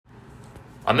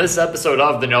On this episode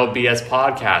of the No BS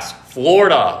podcast,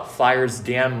 Florida fires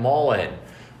Dan Mullen.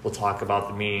 We'll talk about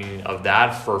the meaning of that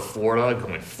for Florida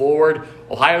going forward.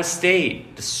 Ohio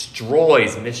State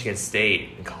destroys Michigan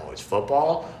State in college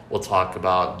football. We'll talk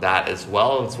about that as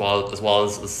well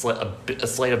as a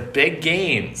slate of big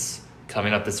games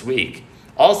coming up this week.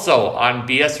 Also, on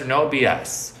BS or No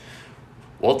BS,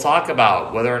 we'll talk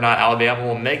about whether or not Alabama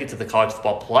will make it to the college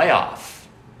football playoff.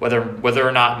 Whether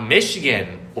or not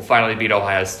Michigan will finally beat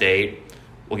Ohio State.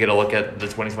 We'll get a look at the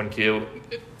 2022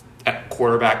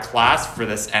 quarterback class for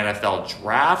this NFL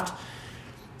draft.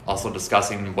 Also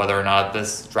discussing whether or not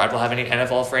this draft will have any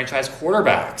NFL franchise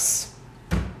quarterbacks.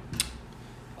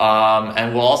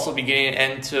 And we'll also be getting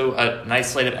into a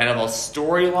nice slate of NFL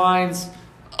storylines,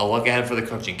 a look ahead for the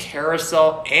coaching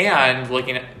carousel, and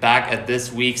looking back at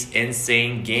this week's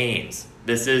insane games.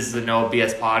 This is the No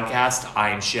BS podcast.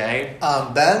 I'm Shay.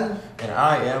 I'm Ben. And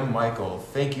I am Michael.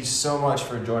 Thank you so much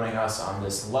for joining us on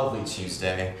this lovely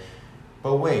Tuesday.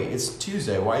 But wait, it's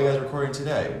Tuesday. Why are you guys recording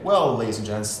today? Well, ladies and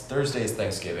gents, Thursday is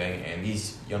Thanksgiving, and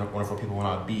these wonderful people will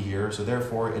not be here, so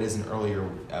therefore it is an earlier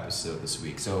episode this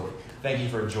week. So thank you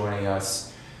for joining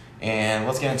us. And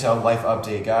let's get into a life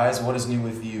update, guys. What is new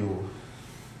with you?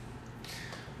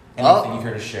 Anything you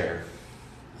care to share?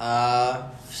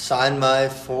 Signed my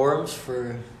forms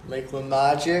for Lakeland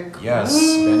Magic. Yes,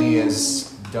 Benny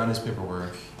has done his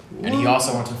paperwork. And he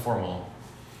also went to formal.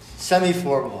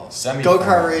 Semi-formal.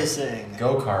 Go-kart racing.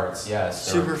 Go-karts, yes.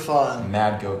 Super fun.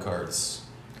 Mad go-karts.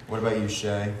 What about you,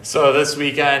 Shay? So this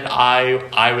weekend,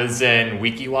 I was in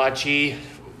Weekiwachi.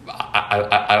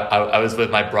 I was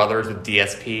with my brothers with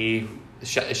DSP.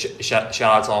 Shout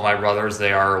out to all my brothers.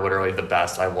 They are literally the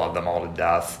best. I love them all to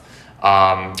death.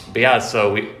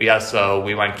 So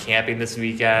we went camping this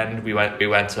weekend. We went to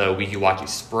Weekiwachi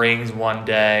Springs one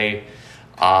day.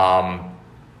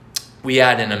 We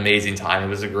had an amazing time. It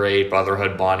was a great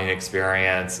brotherhood bonding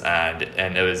experience, and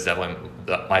it was definitely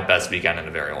my best weekend in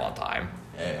a very long time.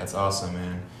 Hey, that's awesome,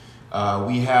 man.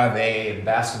 We have a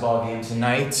basketball game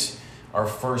tonight. Our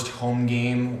first home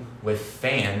game with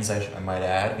fans, I might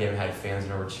add. We haven't had fans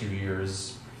in over 2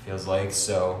 years, feels like.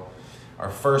 So our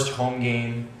first home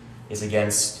game is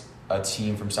against a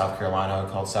team from South Carolina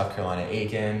called South Carolina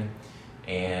Aiken.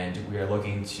 And we are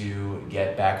looking to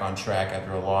get back on track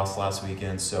after a loss last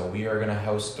weekend. So we are going to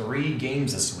host 3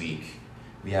 games this week.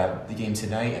 We have the game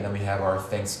tonight, and then we have our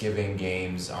Thanksgiving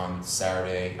games on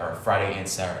Friday and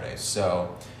Saturday.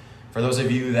 So for those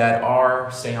of you that are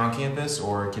staying on campus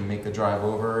or can make the drive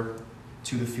over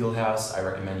to the field house, I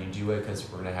recommend you do it because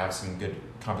we're going to have some good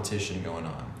competition going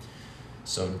on.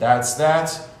 So that's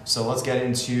that. So let's get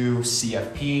into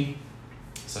CFP.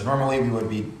 So normally we would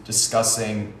be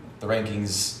discussing the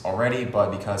rankings already,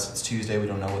 but because it's Tuesday, we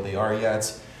don't know what they are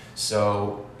yet.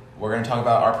 So we're going to talk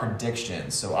about our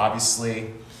predictions. So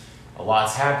obviously, a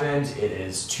lot's happened. It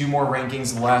is 2 more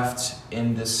rankings left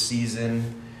in this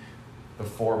season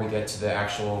before we get to the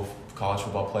actual college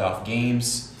football playoff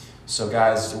games. So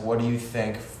guys, what do you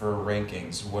think for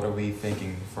rankings? What are we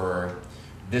thinking for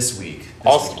this week?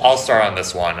 I'll start on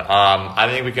this one. I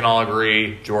think we can all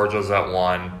agree Georgia's at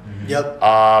 1. Mm-hmm. Yep.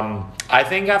 I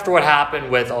think after what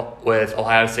happened with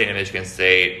Ohio State and Michigan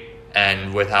State,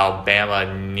 and with how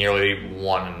Bama nearly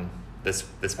won this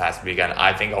past weekend,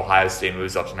 I think Ohio State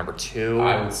moves up to number 2.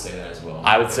 I would say that as well.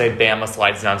 I would say Bama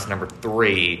slides down to number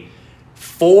 3.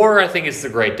 4, I think, is the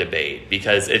great debate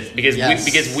because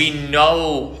we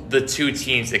know the 2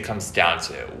 teams it comes down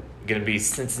to going to be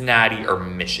Cincinnati or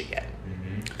Michigan.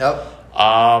 Yep.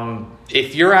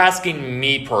 If you're asking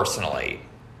me personally,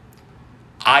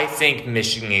 I think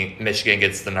Michigan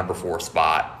gets the number 4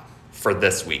 spot for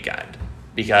this weekend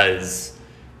because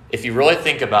if you really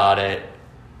think about it,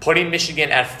 putting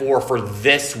Michigan at 4 for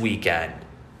this weekend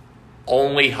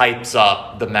only hypes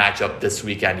up the matchup this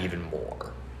weekend even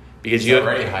more because it's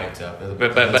already hyped up.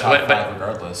 But top 5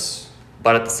 regardless.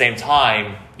 But at the same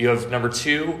time, you have number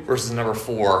 2 versus number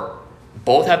 4.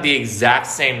 Both have the exact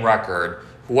same record.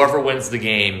 Whoever wins the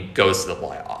game goes to the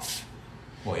playoff.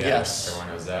 Well, yeah, yes. Everyone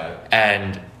knows that.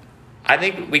 And I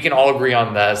think we can all agree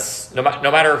on this. No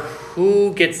matter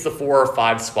who gets the 4 or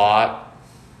 5 spot,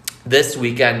 this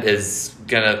weekend is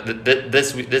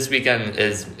this weekend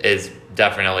is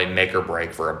definitely make or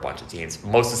break for a bunch of teams,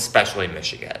 most especially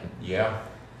Michigan. Yeah.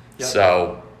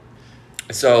 Yep.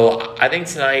 So I think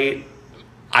tonight.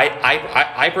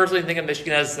 I personally think of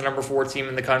Michigan as the number 4 team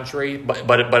in the country,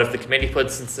 but if the committee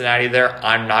puts Cincinnati there,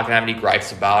 I'm not gonna have any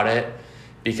gripes about it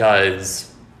because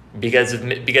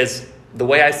the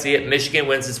way I see it, Michigan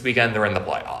wins this weekend, they're in the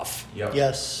playoff. Yep.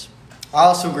 Yes. I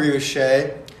also agree with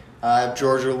Shay. I have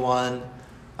Georgia 1.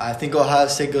 I think Ohio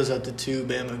State goes up to 2,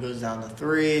 Bama goes down to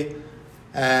 3.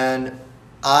 And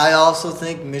I also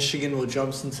think Michigan will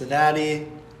jump Cincinnati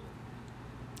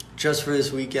just for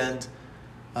this weekend.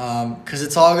 Because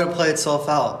it's all going to play itself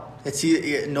out.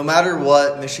 No matter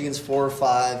what, Michigan's 4 or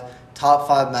 5, top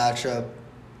 5 matchup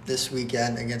this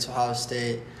weekend against Ohio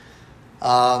State.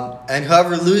 And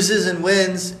whoever loses and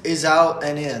wins is out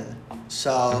and in.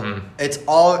 So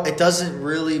it doesn't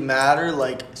really matter.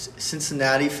 Like,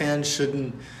 Cincinnati fans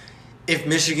shouldn't, if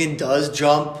Michigan does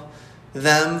jump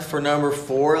them for number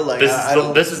 4, like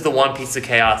this is the one piece of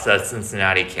chaos that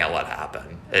Cincinnati can't let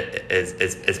happen.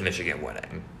 Is Michigan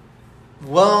winning.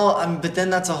 Well, but then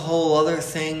that's a whole other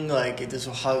thing. Like, does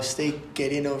Ohio State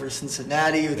get in over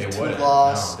Cincinnati with the 2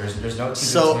 loss? No, there's no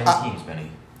 2 teams, Benny.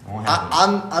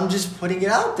 I'm just putting it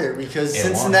out there because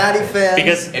Cincinnati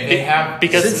fans.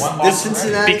 Because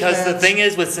the thing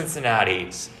is with Cincinnati,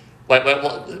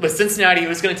 with Cincinnati, it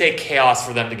was going to take chaos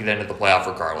for them to get into the playoff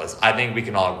regardless. I think we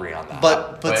can all agree on that.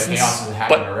 But chaos has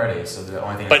happened already, so the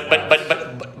only thing.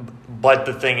 But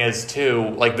the thing is too,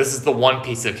 like, this is the one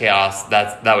piece of chaos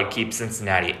that would keep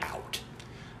Cincinnati out.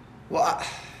 Well,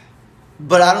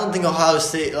 but I don't think Ohio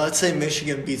State. Let's say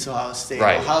Michigan beats Ohio State.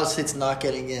 Right. Ohio State's not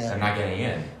getting in. They're not getting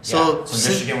in. So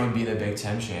Michigan would be the Big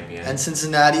Ten champion, and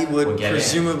Cincinnati would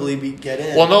presumably get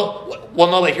in. Well,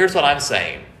 no. But here's what I'm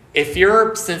saying. If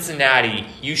you're Cincinnati,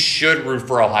 you should root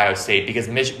for Ohio State because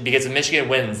if Michigan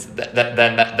wins, then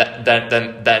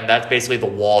that's basically the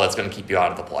wall that's going to keep you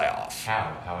out of the playoff.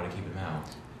 How would it keep them out?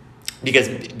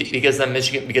 Because then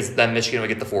Michigan would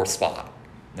get the 4th spot.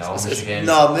 No, Michigan.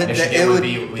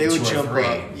 They would jump 3.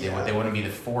 up. They wouldn't be the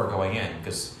 4 going in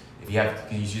because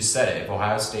you just said it. If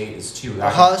Ohio State is 2,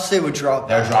 Ohio State would drop.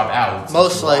 They'll drop out.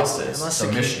 Most likely.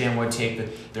 So Michigan would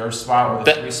take their spot or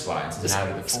the 3 spot, and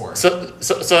Cincinnati would be the 4.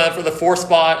 So for the 4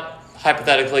 spot,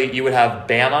 hypothetically, you would have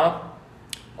Bama,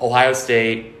 Ohio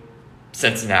State,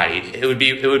 Cincinnati. It would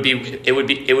be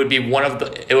one of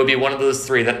those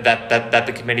 3 that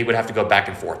the committee would have to go back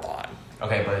and forth on.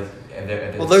 Okay, but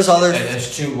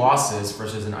there's 2 losses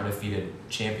versus an undefeated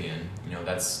champion.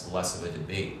 That's less of a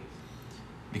debate.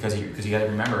 Because you got to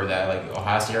remember that, like,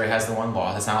 Ohio State already has the 1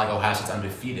 loss. It's not like Ohio State's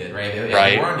undefeated, right? If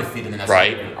they were undefeated, then that's a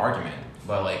different argument.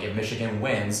 But, like, if Michigan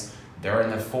wins, they're in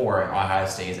the 4 and Ohio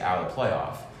State is out of the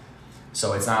playoff.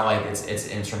 So it's not like it's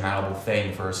an insurmountable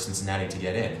thing for Cincinnati to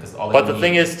get in. The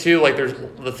thing is too,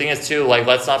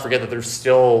 let's not forget that there's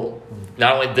still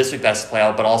not only this week that has to play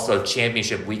out, but also a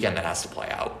championship weekend that has to play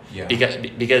out. Yeah.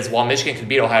 Because while Michigan could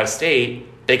beat Ohio State,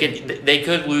 they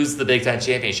could lose the Big Ten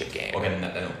championship game. Okay, then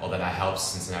that helps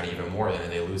Cincinnati even more than if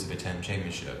they lose the Big Ten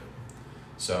championship.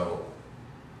 So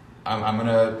I'm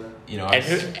gonna.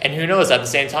 And who knows? At the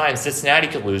same time, Cincinnati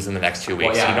could lose in the next 2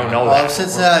 weeks. You don't know that. If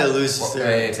Cincinnati loses,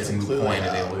 it's a moot point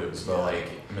if they lose. But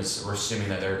we're assuming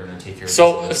that they're going to take care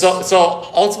of business. So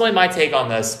ultimately, my take on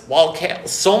this: while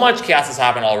so much chaos has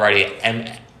happened already,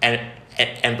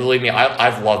 and believe me,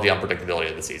 I've loved the unpredictability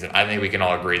of the season. I think we can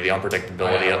all agree the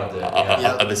unpredictability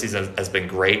of the season has been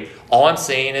great. All I'm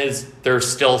saying is there's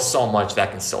still so much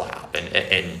that can still happen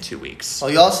in 2 weeks.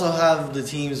 Well, you also have the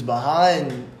teams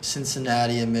behind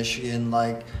Cincinnati and Michigan,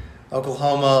 like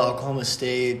Oklahoma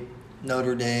State,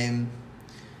 Notre Dame.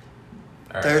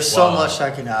 There's so much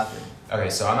that can happen. Okay,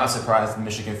 so I'm not surprised the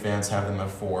Michigan fans have them at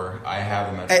 4. I have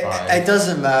them at 5. It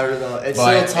doesn't matter though. It's still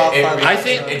a top 5. I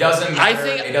think it doesn't matter.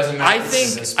 It doesn't matter.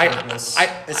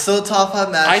 It's still a top 5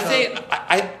 matchup.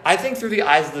 I think through the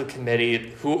eyes of the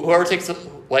committee, whoever takes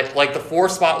like the 4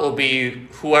 spot will be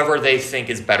whoever they think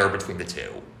is better between the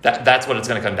 2. That's what it's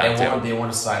going to come down to. They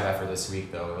won't decide that for this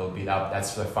week though. It'll be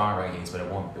that's for the final rankings, but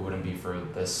it wouldn't be for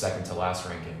the second to last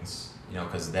rankings.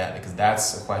 Because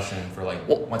that's a question for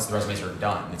once the resumes are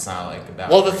done. It's not like about.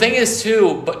 Well, the thing is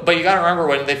too, but you got to remember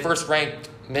when they first ranked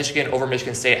Michigan over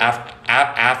Michigan State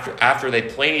after they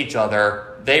played each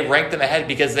other, they ranked them ahead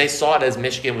because they saw it as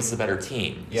Michigan was the better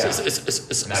team. Yeah, and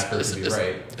that proves to be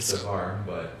right so far.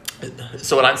 But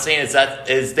so what I'm saying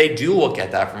is they do look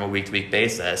at that from a week to week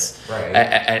basis, right?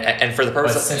 And for the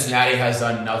purpose of Cincinnati has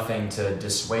done nothing to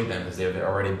dissuade them because they've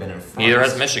already been in front. Neither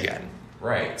has Michigan.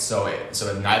 Right, so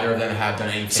if neither of them have done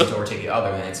anything to overtake the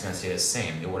other, then it's going to stay the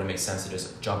same. It wouldn't make sense to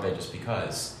just jump in just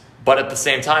because. But at the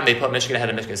same time, they put Michigan ahead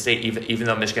of Michigan State, even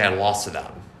though Michigan had lost to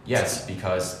them. Yes,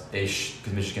 because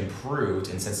Michigan proved,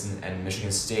 and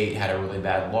Michigan State had a really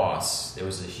bad loss. There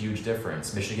was a huge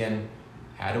difference. Michigan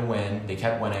had to win; they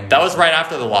kept winning. That was right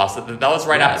after the loss. That was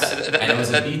right after. And it was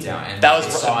a beatdown. And that was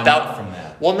they saw enough from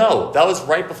that. Well, no, that was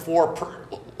right before.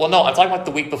 Well, no, I'm talking about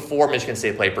the week before Michigan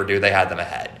State played Purdue. They had them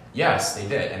ahead. Yes, they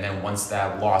did. And then once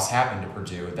that loss happened to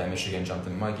Purdue, then Michigan jumped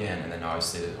them again, and then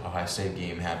obviously the Ohio State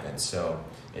game happened. So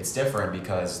it's different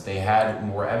because they had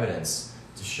more evidence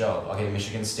to show. Okay,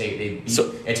 Michigan State, it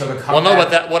took a comeback.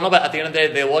 But at the end of the day,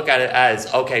 they look at it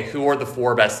as, okay, who are the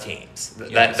 4 best teams?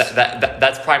 Yes.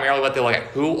 That's primarily what they look at.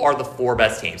 Who are the 4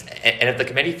 best teams? And if the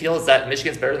committee feels that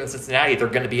Michigan's better than Cincinnati, they're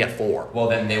going to be at 4. Well,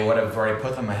 then they would have already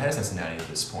put them ahead of Cincinnati at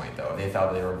this point, though. They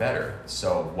thought they were better.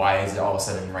 So why is it all of a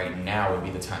sudden right now would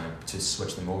be the time to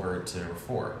switch them over to number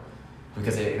 4?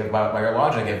 Because by your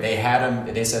logic, if they had them,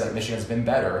 if they said that Michigan's been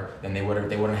better, then they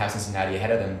wouldn't have Cincinnati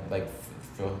ahead of them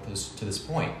to this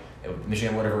point.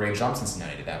 Michigan would have already jumped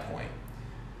Cincinnati at that point.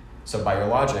 So by your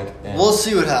logic, then, we'll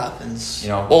see what happens.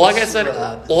 Like I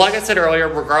said earlier,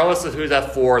 regardless of who's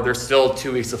at 4, there's still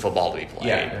 2 weeks of football to be played.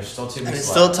 Yeah, there's still 2 weeks. And it's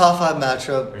left. still a top 5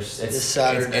 matchup this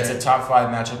Saturday. It's a top 5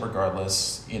 matchup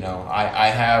regardless. I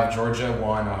have Georgia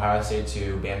 1, Ohio State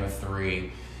 2, Bama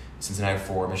 3, Cincinnati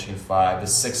 4, Michigan 5. The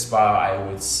 6th spot, I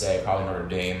would say probably Notre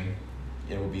Dame.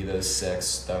 It would be the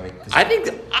 6th. I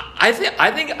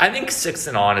think 6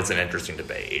 and on is an interesting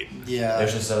debate. Yeah,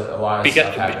 there's just a lot of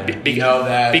stuff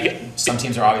happening. Some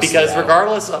teams are obviously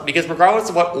because regardless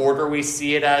of what order we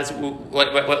see it as,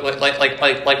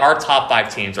 like our top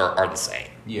 5 teams are the same.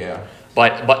 Yeah.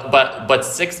 But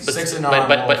 6 and on,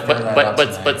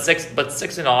 but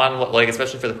 6 and on, like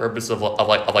especially for the purpose of bowl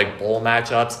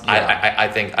matchups, yeah. I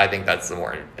think that's the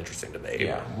more interesting debate.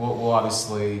 Yeah, we'll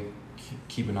obviously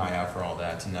keep an eye out for all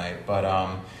that tonight. But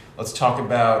let's talk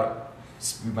about,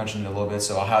 we mentioned it a little bit,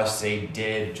 so Ohio State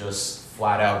did just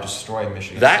flat out destroy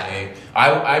Michigan State.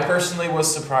 I personally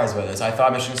was surprised by this. I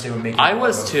thought Michigan State would make it. I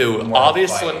was too.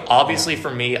 Obviously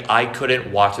for me, I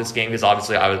couldn't watch this game because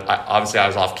obviously I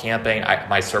was off camping.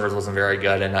 My service wasn't very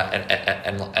good, and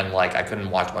I couldn't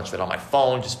watch much of it on my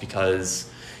phone just because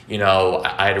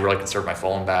I had to really conserve my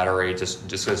phone battery just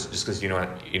because you're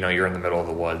in the middle of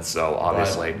the woods. So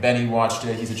obviously, Benny watched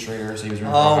it. He's a traitor, so he was.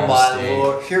 Oh my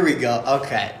Lord! Here we go.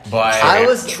 Okay, but I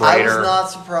was not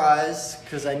surprised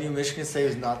because I knew Michigan State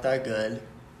was not that good.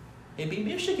 It beat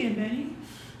Michigan, Benny.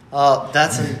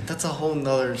 That's a whole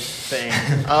nother thing.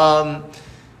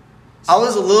 I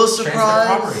was a little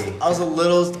surprised. I was a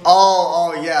little.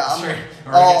 Oh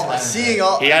yeah. Seeing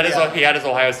all. He had his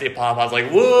Ohio State pop. I was like,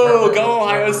 "Whoa, go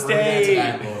Ohio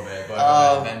State!"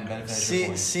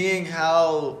 Seeing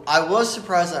how I was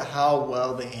surprised at how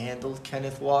well they handled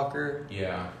Kenneth Walker.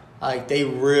 Yeah. Like they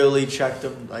really checked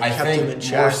him. Kept him in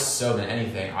check. More so than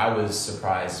anything, I was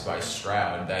surprised by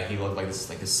Stroud that he looked like this,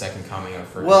 like his second coming up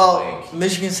for.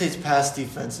 Michigan State's pass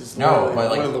defense is one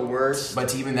of the worst.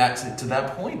 But even to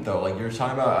that point though, you're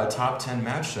talking about a top 10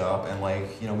 matchup, and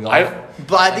we all.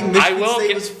 But I think Michigan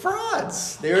State was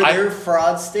frauds. They were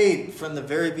fraud state from the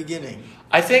very beginning.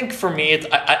 I think for me,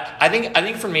 I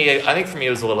think for me it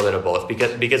was a little bit of both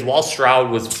because while Stroud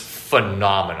was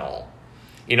phenomenal.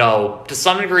 To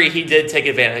some degree, he did take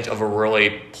advantage of a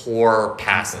really poor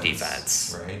pass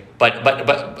defense. Right.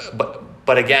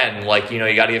 But again,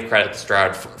 you got to give credit to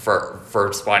Stroud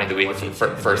for spotting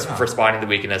the spotting the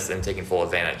weakness and taking full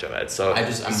advantage of it. So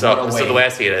the way I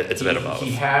see it, it's a bit of both.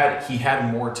 He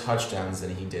had more touchdowns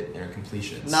than he did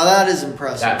intercompletions. Now that is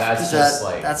impressive. That's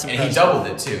impressive. And he doubled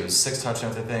it too. 6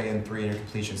 touchdowns I think and 3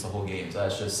 intercompletions the whole game. So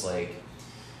that's just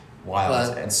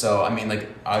wild. And so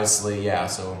obviously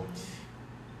So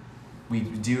we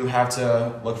do have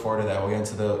to look forward to that. We'll get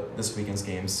into this weekend's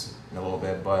games in a little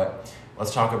bit, but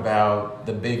let's talk about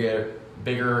the bigger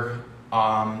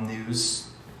news,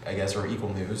 I guess, or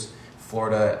equal news.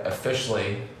 Florida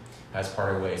officially has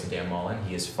parted ways with Dan Mullen.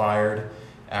 He is fired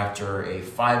after a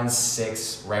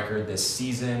 5-6 record this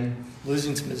season.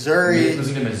 Losing to Missouri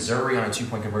on a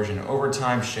 2-point conversion in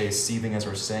overtime. Shay's seething as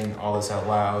we're saying all this out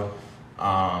loud.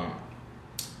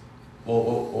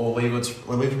 We'll leave it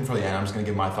for the end. I'm just going to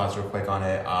give my thoughts real quick on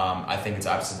it. I think it's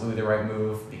absolutely the right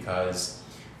move because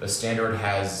the standard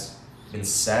has been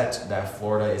set that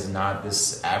Florida is not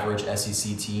this average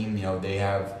SEC team. They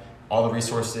have all the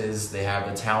resources. They have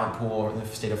the talent pool in the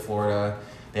state of Florida.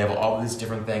 They have all these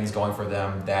different things going for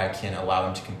them that can allow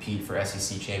them to compete for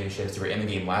SEC championships. They were in the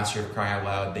game last year for crying out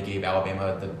loud. They gave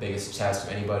Alabama the biggest test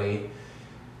of anybody.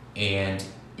 And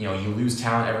you lose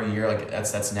talent every year.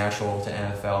 That's natural to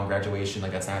NFL and graduation.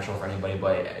 That's natural for anybody.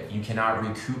 But if you cannot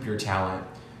recoup your talent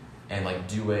and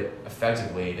do it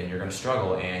effectively, then you're going to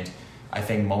struggle. And I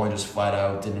think Mullen just flat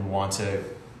out didn't want to.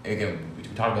 Again, we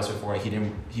talked about this before.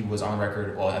 He was on the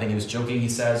record. Well, I think he was joking. He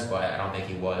says, but I don't think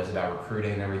he was about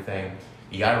recruiting and everything.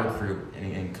 You got to recruit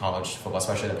in college football,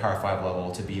 especially at the Power 5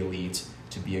 level, to be elite,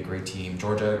 to be a great team.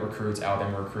 Georgia recruits,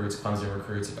 Alabama recruits, Clemson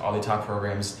recruits, all the top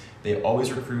programs. They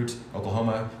always recruit.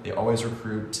 Oklahoma, they always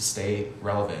recruit to stay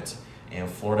relevant. And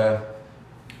Florida,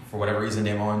 for whatever reason,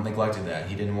 Dan Mullen neglected that.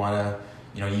 He didn't want to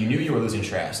You knew you were losing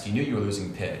Trask. You knew you were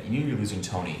losing Pitt. You knew you were losing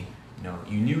Tony.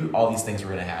 You knew all these things were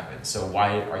going to happen. So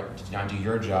why did you not do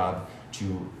your job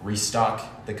to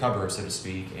restock the cupboard, so to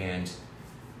speak, and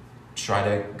try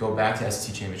to go back to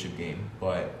SEC championship game?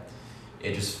 But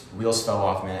it just, wheels fell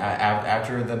off, man.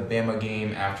 After the Bama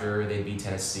game, after they beat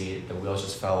Tennessee, the wheels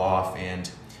just fell off, and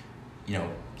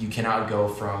you cannot go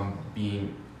from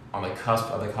being on the cusp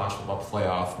of the college football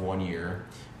playoff one year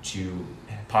to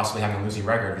possibly having a losing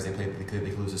record because they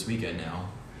could lose this weekend now,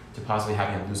 to possibly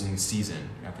having a losing season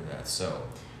after that. So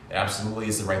it absolutely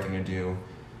is the right thing to do,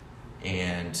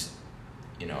 and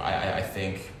I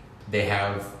think they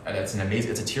have. It's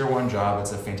a tier 1 job.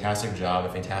 It's a fantastic job, a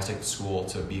fantastic school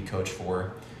to be coached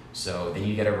for. So they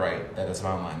need to get it right. That's the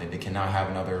bottom line. They cannot have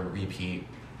another repeat.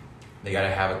 They got to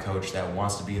have a coach that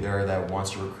wants to be there, that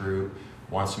wants to recruit,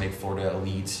 wants to make Florida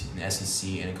elite in the SEC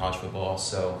and in college football.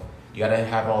 So you got to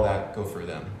have all that go for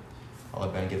them. I'll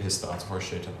let Ben give his thoughts before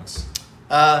Shay talks.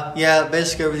 Yeah,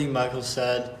 basically everything Michael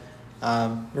said.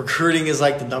 Recruiting is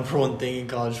like the number one thing in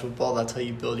college football. That's how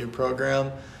you build your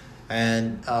program.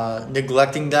 And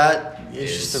neglecting that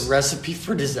is just a recipe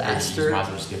for disaster. You might as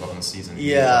well just give up on the season.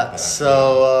 Yeah,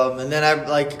 so, and then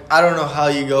I don't know how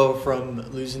you go from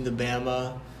losing to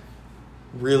Bama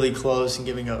really close and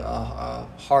giving a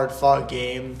hard-fought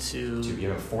game to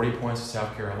giving 40 points to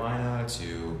South Carolina,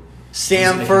 to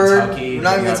Samford. We're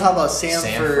not even going to talk about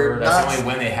Samford. That's the only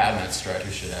win they had in that stretch,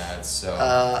 we should add. So.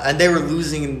 And they were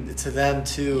losing to them,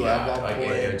 too, at one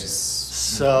point.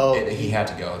 He had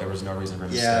to go. There was no reason for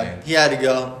him to stay. Yeah, he had to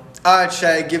go. All right,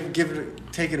 Shay,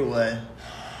 take it away.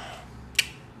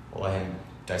 We'll let him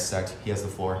dissect. He has the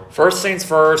floor. First things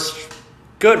first,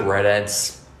 good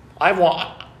riddance. I've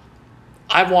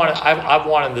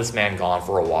wanted this man gone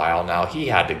for a while now. He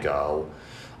had to go.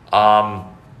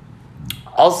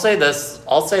 I'll say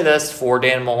this for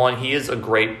Dan Mullen. He is a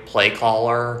great play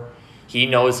caller. He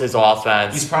knows his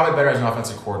offense. He's probably better as an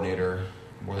offensive coordinator.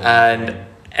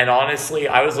 And honestly,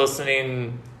 I was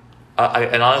listening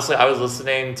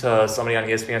to somebody on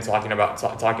ESPN talking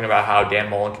about how Dan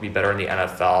Mullen could be better in the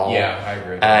NFL. Yeah, I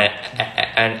agree.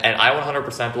 And I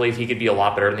 100% believe he could be a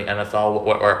lot better in the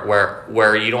NFL,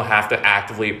 where you don't have to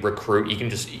actively recruit. You can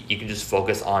just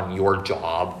focus on your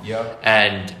job. Yep.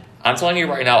 And I'm telling you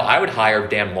right now, I would hire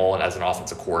Dan Mullen as an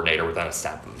offensive coordinator within a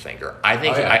snap of a finger. I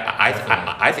think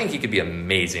I think he could be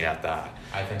amazing at that.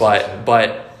 I think so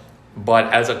too.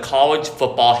 But as a college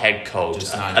football head coach,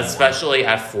 especially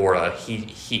at Florida,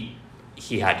 he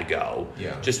had to go.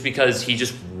 Yeah. Just because he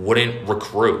just wouldn't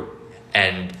recruit,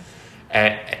 and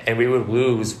we would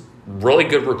lose really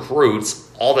good recruits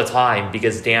all the time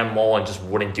because Dan Mullen just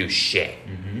wouldn't do shit.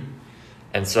 Mm-hmm.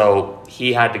 And so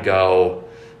he had to go.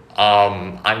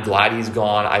 I'm glad he's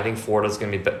gone. I think Florida's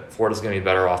gonna be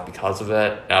better off because of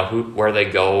it. Now, where they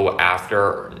go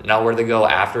after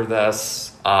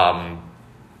this.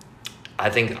 I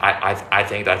think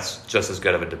that's just as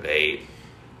good of a debate.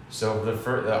 So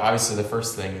obviously the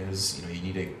first thing is you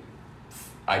need to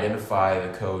identify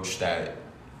the coach that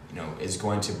is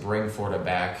going to bring Florida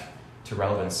back to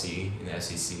relevancy in the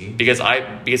SEC. Because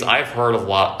I've heard a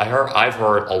lot. I've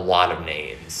heard a lot of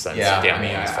names since Dan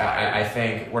Mullen's fired. I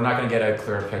think we're not going to get a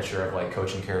clear picture of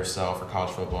coaching carousel for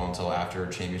college football until after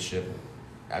championship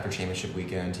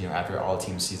weekend. After all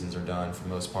team seasons are done for the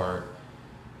most part.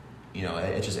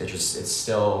 It's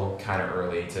still kind of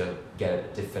early to get a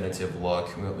definitive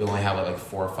look. We only have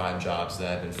 4 or 5 jobs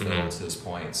that have been filled to this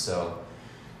point. So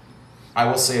I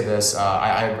will say this: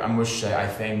 I'm with Shay. I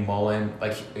think Mullen,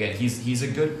 again, he's a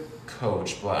good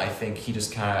coach, but I think he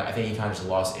kind of just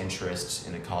lost interest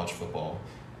in the college football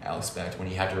aspect. When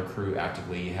you have to recruit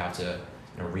actively, you have to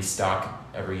restock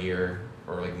every year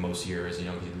or most years.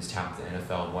 You lose talent to the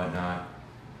NFL and whatnot.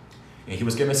 He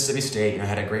was good at Mississippi State.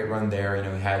 Had a great run there.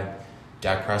 He had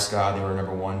Dak Prescott. They were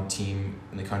number 1 team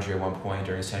in the country at one point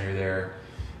during his tenure there.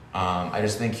 I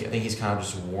think he's kind of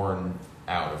just worn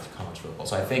out of college football.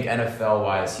 So I think NFL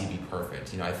wise, he'd be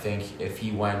perfect. I think if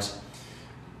he went,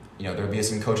 there would be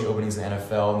some coaching openings in the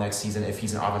NFL next season. If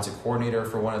he's an offensive coordinator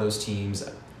for one of those teams,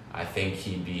 I think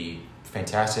he'd be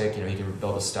fantastic. He can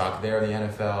build a stock there in the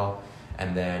NFL.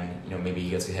 And then, maybe he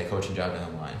gets a head coaching job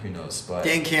down the line. Who knows? But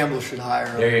Dan Campbell should hire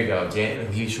him. There you go.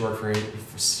 He should work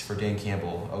for Dan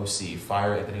Campbell, OC.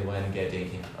 Fire Anthony Lynn and get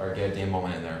Dan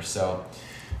Mullen in there. So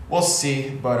we'll see.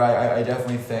 But I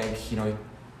definitely think,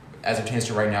 as it pertains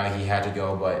to right now, he had to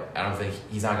go. But I don't think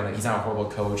he's not a horrible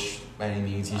coach by any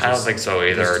means. I don't think so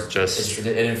either. It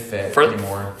didn't fit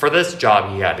anymore. For this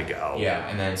job, he had to go. Yeah,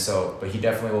 and then but he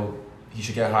definitely will. He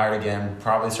should get hired again.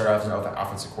 Probably start out as an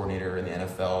offensive coordinator in the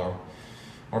NFL.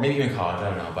 or maybe even college, I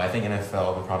don't know. But I think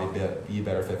NFL would probably be a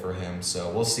better fit for him. So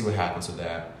we'll see what happens with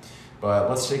that. But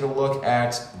let's take a look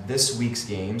at this week's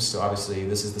games. So obviously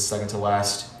this is the second to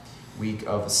last week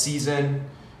of the season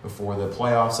before the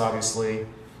playoffs, obviously.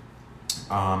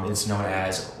 It's known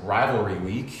as Rivalry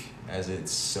Week, as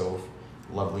it's so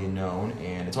lovely known.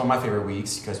 And it's one of my favorite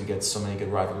weeks because we get so many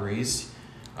good rivalries.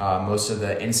 Most of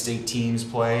the in-state teams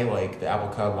play, like the Apple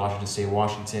Cup, Washington State,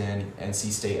 Washington,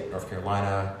 NC State, North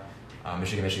Carolina,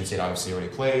 Michigan State obviously already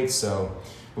played. So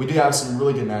we do have some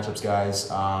really good matchups, guys.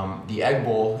 The Egg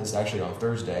Bowl is actually on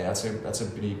Thursday. That's a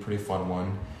pretty fun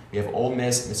one. We have Ole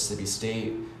Miss, Mississippi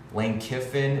State, Lane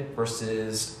Kiffin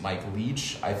versus Mike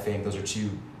Leach. I think those are two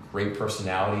great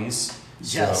personalities.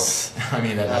 Yes. So, I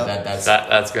mean,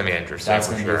 that's going to be interesting. That's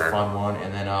going to be a fun one.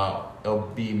 And then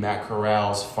it'll be Matt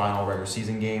Corral's final regular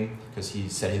season game because he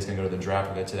said he's going to go to the draft.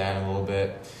 We'll get to that in a little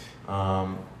bit.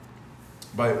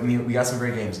 But I mean, we got some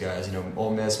great games, guys. You know,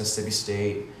 Ole Miss, Mississippi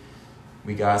State.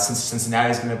 We got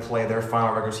Cincinnati's going to play their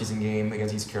final regular season game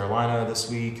against East Carolina this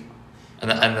week. And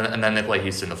then they play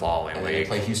Houston the following week. They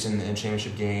play Houston in the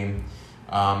championship game.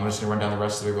 I'm just going to run down the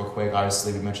rest of it real quick.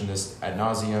 Obviously, we mentioned this ad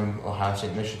nauseum. Ohio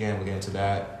State, Michigan. We'll get into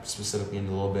that specifically in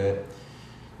a little bit.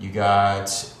 You got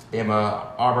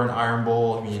Bama, Auburn, Iron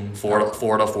Bowl. I mean, Florida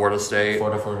State.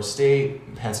 Florida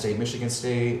State. Penn State, Michigan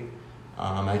State.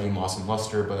 That game lost in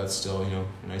luster, but that's still, a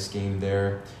nice game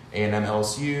there. A&M,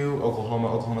 LSU,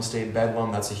 Oklahoma State,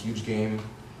 Bedlam. That's a huge game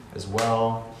as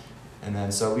well. And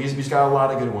then, so we just got a lot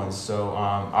of good ones. So,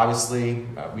 obviously,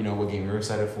 we know what game you're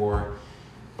excited for,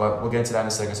 but we'll get into that in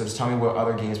a second. So just tell me what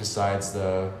other games besides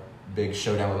the big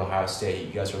showdown with Ohio State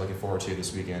you guys are looking forward to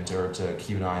this weekend or to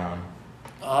keep an eye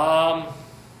on.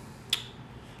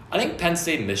 I think Penn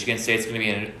State and Michigan State is going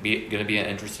to be an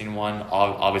interesting one.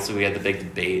 Obviously, we had the big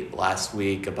debate last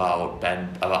week about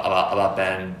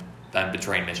Ben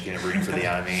betraying Michigan and rooting for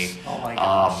the enemy. Oh my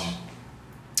gosh.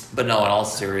 But no, in all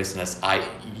seriousness,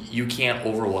 you can't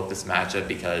overlook this matchup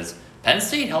because Penn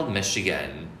State held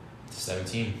Michigan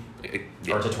 17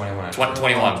 or to 21.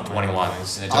 21.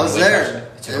 I was there.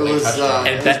 It was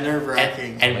nerve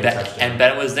wracking. And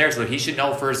Ben was there, so he should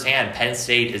know firsthand. Penn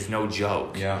State is no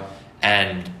joke. Yeah.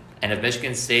 And if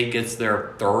Michigan State gets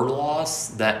their third loss,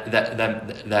 then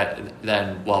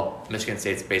Michigan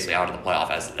State's basically out of the playoff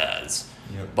as it is.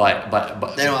 Yep. But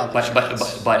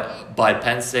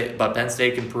Penn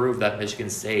State can prove that Michigan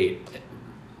State,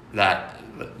 that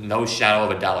no shadow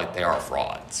of a doubt, like they are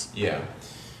frauds. Yeah.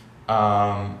 Go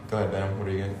ahead, Ben. What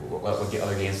are you going? What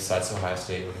other games besides Ohio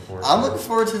State looking forward to? I'm looking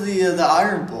forward to the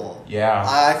Iron Bowl. Yeah.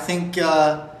 I think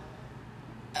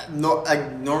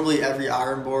normally every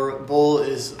Iron Bowl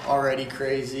is already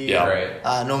crazy. Yeah.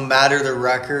 Right. No matter the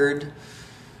record.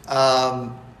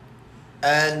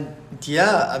 And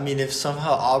yeah, I mean, if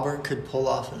somehow Auburn could pull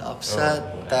off an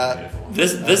upset,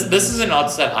 this is an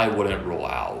upset I wouldn't rule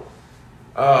out.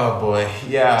 Oh boy,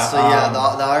 yeah. So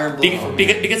the Iron Bowl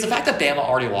because the fact that Bama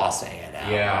already lost to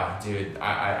A&M. Yeah, dude,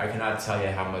 I cannot tell you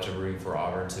how much I'm rooting for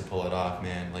Auburn to pull it off,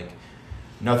 man. Like,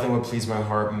 nothing would please my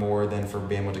heart more than for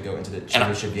Bama to go into the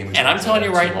championship game. And I'm telling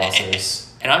you right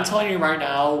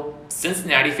now,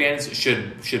 Cincinnati fans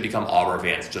should become Auburn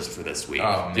fans just for this week.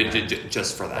 Oh, man.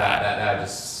 Just for that. That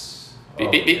just.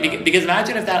 Because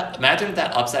imagine if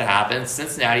that upset happens,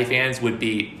 Cincinnati fans would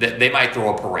be they might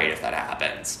throw a parade if that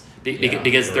happens.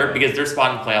 Because their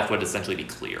spot in the playoff would essentially be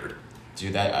cleared.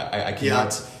 Dude, I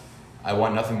cannot. Yeah. I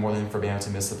want nothing more than for Bama to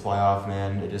miss the playoff,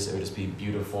 man. It would just be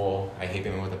beautiful. I hate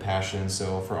Bama with a passion,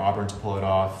 so for Auburn to pull it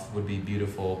off would be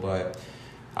beautiful. But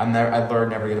I've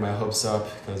learned never to get my hopes up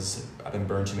because I've been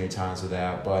burned too many times with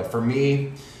that. But for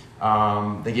me,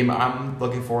 the game I'm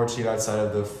looking forward to outside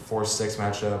of the 4-6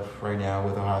 matchup right now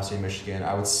with Ohio State and Michigan,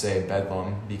 I would say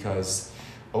Bedlam because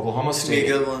Oklahoma State.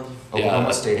 Be a good one.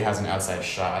 Oklahoma State has an outside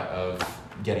shot of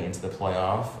getting into the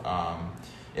playoff.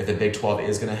 If the Big 12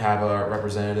 is going to have a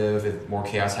representative, if more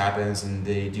chaos happens and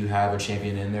they do have a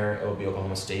champion in there, it will be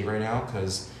Oklahoma State right now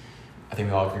because I think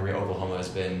we all agree Oklahoma has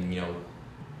been,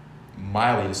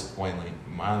 mildly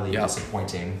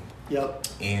disappointing. Yep.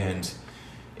 And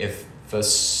if the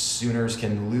Sooners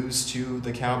can lose to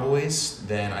the Cowboys,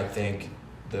 then I think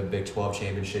the Big 12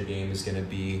 championship game is going to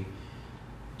be,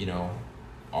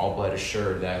 all but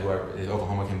assured that if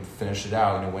Oklahoma can finish it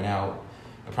out and win out,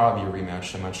 it'll probably be a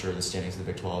rematch. I'm not sure of the standings of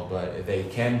the Big 12, but if they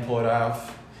can pull it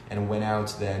off and win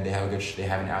out, then they have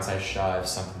an outside shot if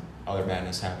some other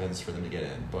madness happens for them to get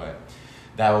in. But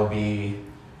that will be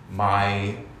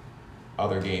my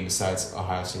other game besides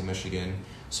Ohio State, Michigan.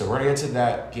 So we're gonna get to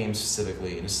that game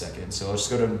specifically in a second. So let's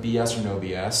go to BS or no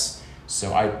BS.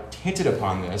 So I hinted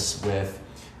upon this with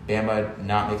Bama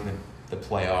not making the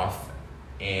playoff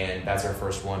and that's our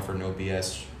first one for no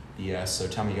BS. So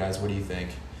tell me, guys, what do you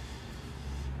think?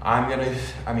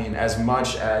 As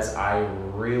much as I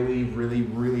really, really,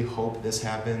 really hope this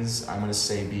happens, I'm gonna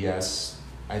say BS.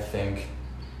 I think.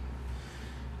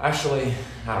 Actually,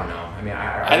 I don't know.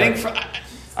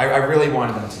 I really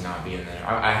wanted them to not be in there.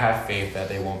 I have faith that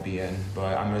they won't be in,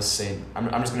 but I'm gonna say I'm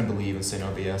just gonna believe and say no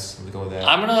BS. We'll go with that.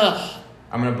 I'm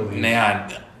gonna believe.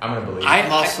 Man, I'm gonna believe.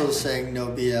 I'm also saying no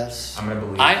BS. I'm gonna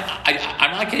believe.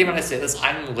 I'm not kidding when I say this.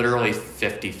 I'm literally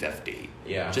 50-50.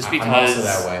 Yeah, just because I'm also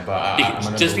that way, but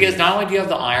because not only do you have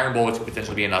the Iron Bowl, which could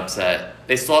potentially be an upset,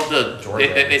 they still have the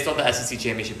Georgia. they still have the SEC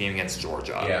championship game against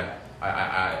Georgia. Yeah.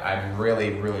 I'm really,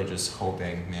 really just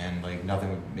hoping, man, like nothing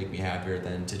would make me happier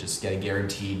than to just get a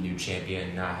guaranteed new champion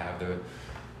and not have the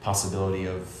possibility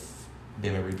of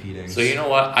them repeating. So you know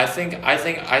what? I think I'm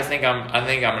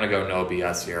gonna go no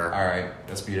BS here. All right,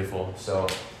 that's beautiful. So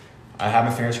I have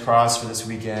my fingers crossed for this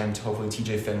weekend. Hopefully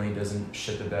TJ Finley doesn't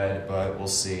shit the bed, but we'll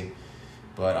see.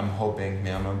 But I'm hoping,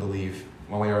 man, I'm gonna believe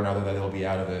one way or another that they'll be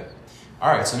out of it. All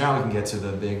right, so now we can get to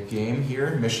the big game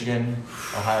here. Michigan,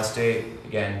 Ohio State.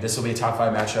 Again, this will be a top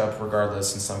 5 matchup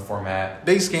regardless in some format.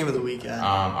 Biggest game of the weekend.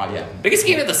 Yeah. Biggest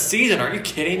game of the season. Are you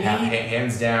kidding me?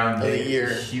 Hands down, Of the year.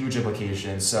 Huge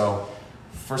implications. So,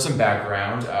 for some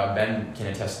background, Ben can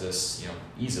attest to this,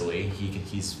 easily.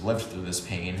 He's lived through this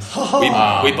pain.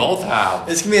 We both have.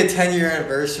 It's gonna be a 10-year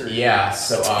anniversary. Yeah.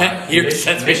 So 10 years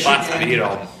since we last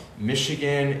videoed.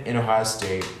 Michigan and Ohio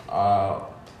State,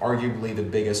 arguably the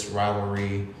biggest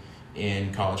rivalry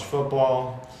in college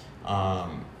football.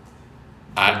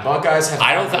 The Buckeyes have.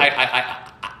 I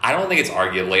don't think it's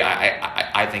arguably.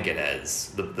 I think it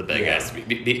is the biggest. Yeah.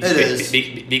 It is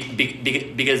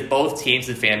because both teams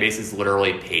and fan bases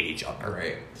literally paid each other.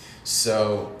 Right.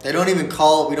 So we don't even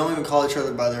call each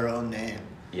other by their own name.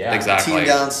 yeah. Exactly. The team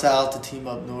down south, the team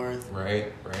up north.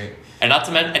 Right. And not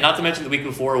to mention the week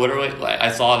before, literally, I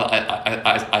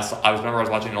remember I was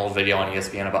watching an old video on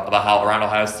ESPN about how around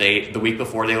Ohio State the week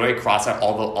before they literally crossed out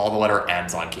all the letter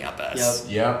M's on campus.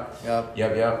 Yep.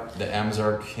 The M's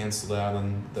are canceled out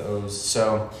and the O's.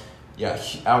 So, yeah,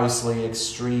 obviously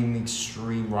extreme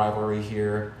rivalry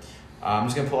here. I'm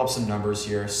just gonna pull up some numbers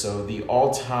here. So the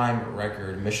all-time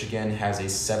record, Michigan has a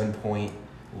 7-point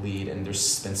lead, and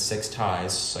there's been 6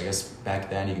 ties. So I guess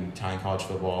back then you can tie in college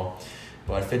football.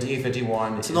 But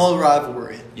 58-51. It's an old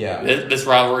rivalry. Yeah. This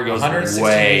rivalry goes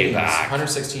way meetings, back.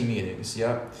 116 meetings,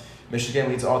 yep. Michigan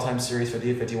leads all-time series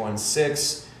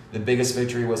 58-51-6. The biggest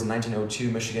victory was in 1902.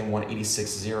 Michigan won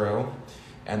 86-0.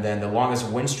 And then the longest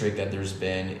win streak that there's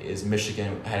been is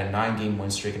Michigan had a 9-game win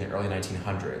streak in the early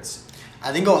 1900s.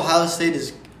 I think Ohio State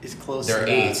is close to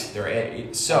that. They're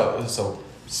 8. So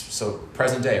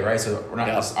present day, right? So we're not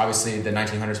obviously the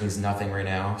 1900s means nothing right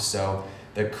now. So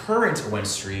the current win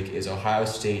streak is Ohio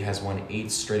State has won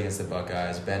 8 straight against the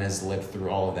Buckeyes. Ben has lived through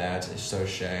all of that. So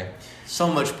Shay.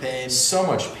 So much pain. So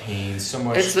much pain. So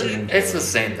much. It's the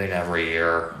same thing every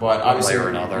year. But obviously, one way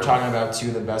or another. We're talking about 2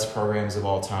 of the best programs of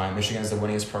all time. Michigan is the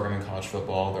winningest program in college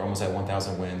football. They're almost at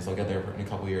 1,000 wins. They'll get there in a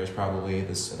couple of years, probably. At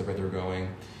the rate they're going.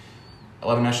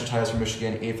 11 national titles for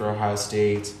Michigan, 8 for Ohio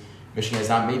State. Michigan has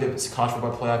not made the college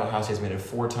football playoff. Ohio State has made it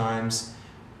 4 times.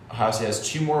 Ohio State has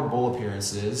 2 more bowl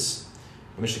appearances.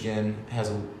 Michigan has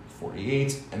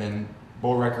 48, and then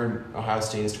bowl record, Ohio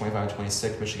State is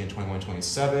 25-26, Michigan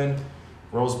 21-27.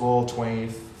 Rose Bowl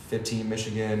 2015,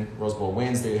 Michigan. Rose Bowl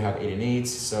wins, they have 8-8.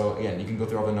 So again, you can go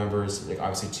through all the numbers. Like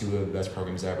obviously 2 of the best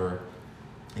programs ever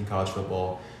in college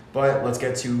football. But let's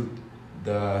get to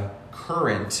the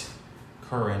current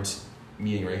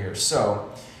meeting right here.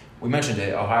 So we mentioned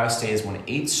it. Ohio State has won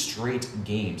 8 straight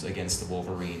games against the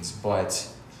Wolverines, but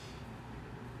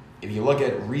if you look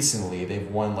at recently,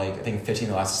 they've won I think 15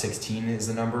 of the last 16 is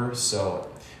the number. So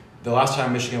the last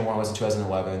time Michigan won was in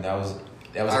 2011. That was.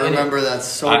 I remember that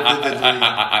so vividly.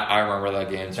 I remember that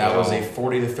game. That was a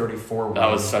 40-34 win. That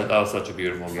was such a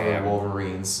beautiful for game. the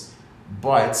Wolverines,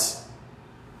 but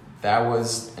that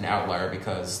was an outlier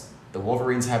because the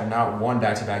Wolverines have not won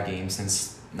back-to-back games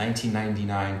since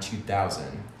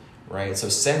 1999-2000, right? So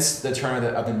since the turn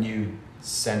of the new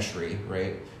century,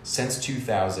 right? Since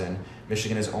 2000.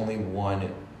 Michigan has only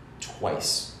won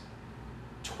twice.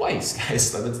 Twice,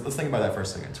 guys. Let's think about that for a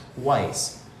second.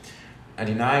 Twice.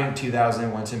 99,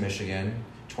 2000 went to Michigan.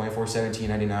 24-17,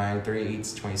 99,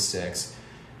 38-26.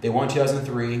 They won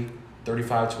 2003,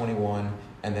 35-21,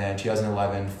 and then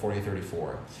 2011,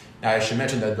 40-34. Now, I should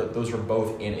mention that those were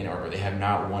both in Ann Arbor. They have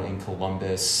not won in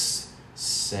Columbus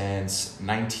since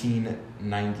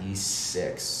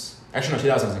 1996. Actually, no,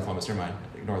 2000 was in Columbus. Never mind.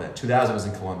 Ignore that. 2000 was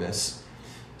in Columbus.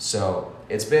 So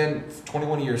it's been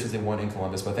 21 years since they won in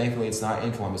Columbus, but thankfully it's not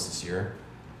in Columbus this year.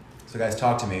 So guys,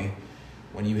 talk to me.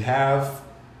 When you have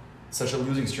such a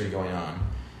losing streak going on,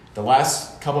 the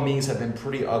last couple meetings have been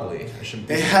pretty ugly.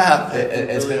 They have.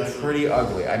 It's been pretty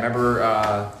ugly. I remember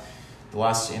the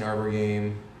last Ann Arbor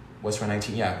game was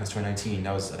 2019. Yeah, it was 2019.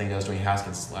 I think that was Dwayne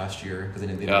Haskins last year because they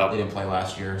didn't play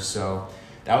last year. So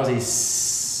that was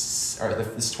this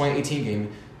 2018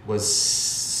 game was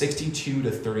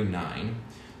 62-39,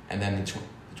 and then the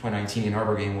 2019 Ann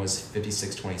Arbor game was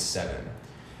 56-27.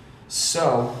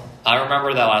 So I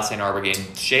remember that last Ann Arbor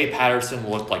game. Shea Patterson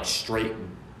looked like straight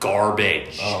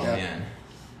garbage. Oh man,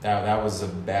 that was a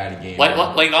bad game. Like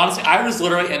honestly, I was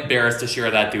literally embarrassed to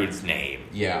share that dude's name.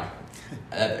 Yeah,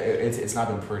 it's not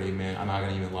been pretty, man. I'm not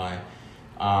gonna even lie.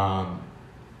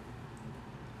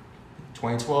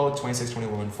 2012,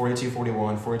 26-21,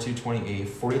 42-41, 42-28,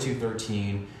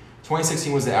 42-13.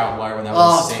 2016 was the outlier when that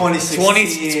was the same.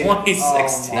 2016.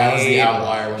 That was the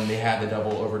outlier when they had the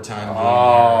double overtime.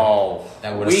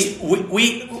 That would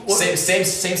same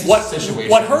situation.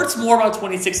 What hurts more about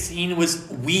 2016 was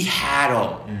we had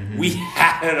them. Mm-hmm. We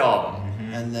had them.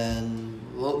 Mm-hmm. And then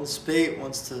Wilton Spate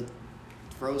wants to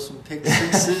throw some pick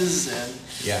sixes and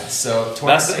yeah. So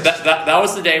that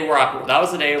was the day where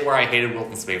I hated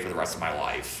Wilton Spate for the rest of my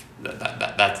life.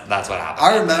 That's what happened.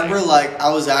 I remember, I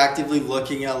was actively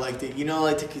looking at,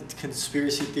 the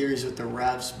conspiracy theories with the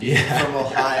refs from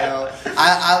Ohio.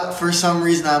 I for some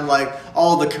reason, I'm like,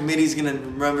 the committee's going to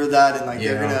remember that, and,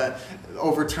 they're going to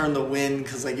overturn the win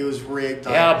because, it was rigged.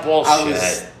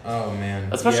 Bullshit. Oh,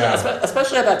 man. Especially at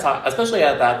that time. Especially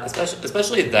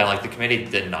then, the committee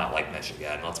did not like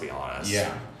Michigan, let's be honest.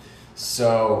 Yeah.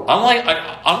 So...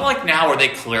 Unlike now where they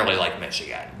clearly like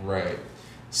Michigan. Right.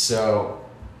 So...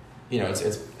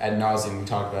 it's ad nauseum. We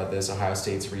talked about this. Ohio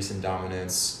State's recent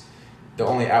dominance. The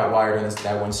only outlier in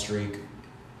that one streak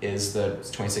is the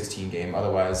 2016 game.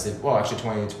 Otherwise,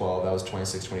 2012. That was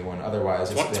 26-21.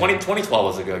 Otherwise, 2012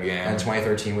 was a good game. And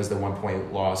 2013 was the 1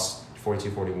 point loss,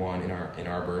 42-41 in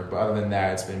Arbor. But other than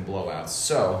that, it's been blowouts.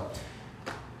 So,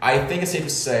 I think it's safe to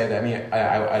say that.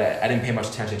 I didn't pay much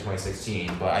attention to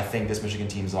 2016, but I think this Michigan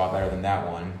team's a lot better than that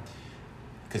one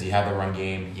because you have the run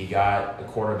game. You got a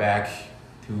quarterback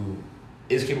who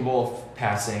is capable of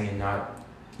passing and not,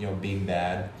 being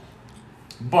bad.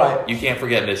 But you can't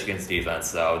forget Michigan's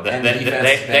defense, though.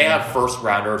 They have first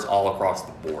rounders all across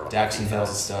the board. Daxton Hill's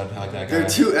a stud. I like that guy. Their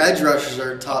two edge rushers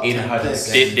are top 10 picks.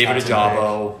 David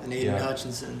Ajabo. And Aiden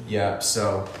Hutchinson. Yeah,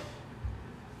 so,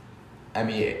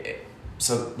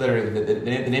 literally,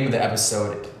 the name of the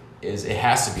episode is it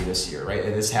has to be this year, right?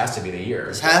 This has to be the year.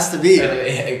 This has to be.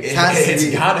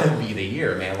 It's got to be the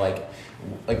year, man.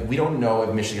 We don't know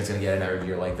if Michigan's going to get another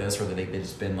year like this, or that they've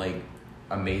just been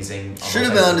amazing. Should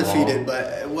have been undefeated,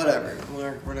 but whatever.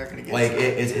 We're not going to get.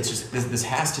 It's just this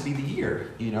has to be the year,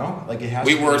 It has.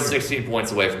 We were 16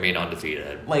 points away from being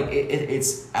undefeated.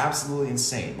 It's absolutely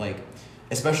insane.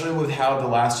 Especially with how the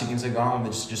last two games have gone,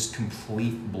 it's just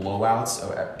complete blowouts.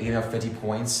 50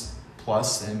 points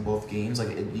plus in both games.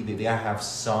 They have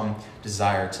some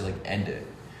desire to end it.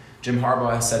 Jim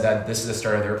Harbaugh has said that this is the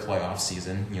start of their playoff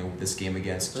season. This game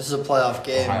against this is a playoff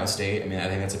game. Ohio State. I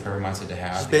think that's a perfect mindset to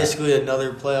have. It's basically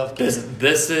another playoff game.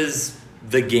 This is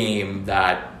the game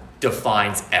that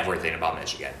defines everything about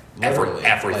Michigan. Literally,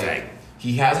 everything.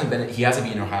 He hasn't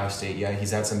beaten Ohio State yet. He's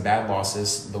had some bad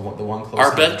losses. The one close.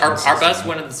 Our best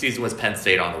win of the season was Penn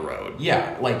State on the road.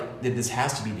 Yeah, this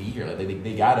has to be the year.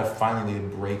 They gotta finally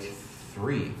break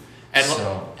free.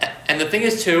 And the thing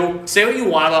is, too, say what you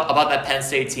want about that Penn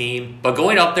State team, but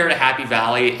going up there to Happy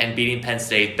Valley and beating Penn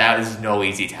State, that is no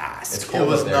easy task. It's cold. It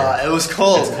was not. It was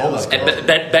cold. It's cold. And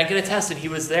Ben can attest, and he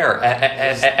was there.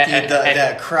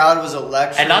 That crowd was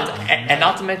electric. And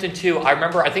not to mention, too, I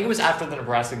remember, I think it was after the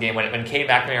Nebraska game when Kay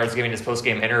McNamara was giving his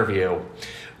post-game interview,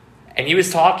 and he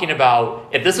was talking about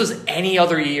if this was any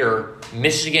other year,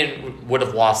 Michigan would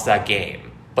have lost that game.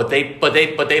 But they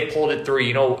pulled it through.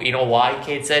 You know why?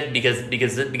 Kate said because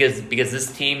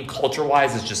this team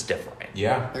culture-wise is just different.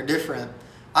 Yeah, they're different.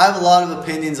 I have a lot of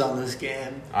opinions on this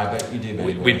game. I bet you do.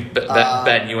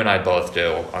 Ben, you and I both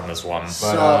do on this one.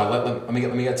 But let me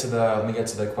get to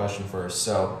the question first.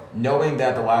 So knowing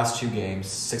that the last two games,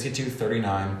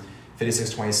 62-39,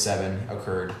 56-27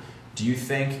 occurred, do you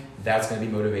think that's going to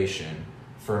be motivation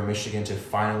for Michigan to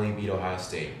finally beat Ohio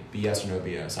State? BS or no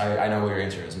BS? I know what your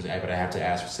answer is, but I have to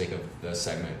ask for the sake of the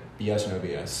segment. BS or no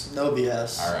BS? No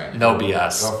BS. All right. No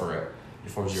BS. Go for it. The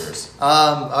floor's yours.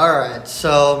 All right.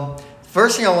 So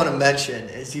first thing I want to mention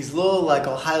is these little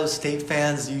Ohio State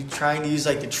fans trying to use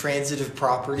the transitive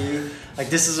property.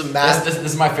 This is a This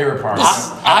is my favorite part.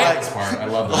 I like this part. I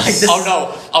love this. Oh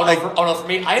no! For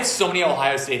me, I have so many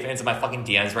Ohio State fans in my fucking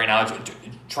DMs right now.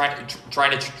 trying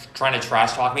to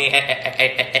trash talk me,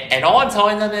 and all I'm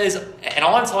telling them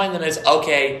is,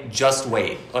 okay, just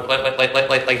wait.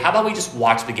 Like how about we just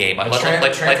watch the game? Like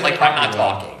I'm not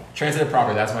talking. Translate it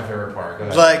properly. That's my favorite part. Go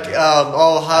ahead. Like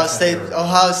Ohio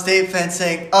State fans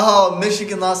saying, "Oh,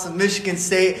 Michigan lost to Michigan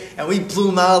State, and we blew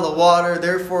them out of the water.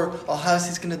 Therefore, Ohio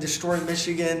State's gonna destroy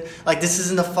Michigan." Like this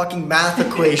isn't a fucking math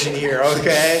equation here,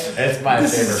 okay? It's my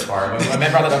favorite part. When I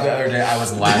brought it up the other day, I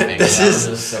was laughing. This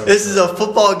is a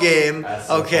football game,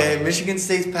 so okay? funny. Michigan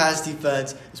State's pass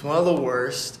defense is one of the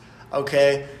worst,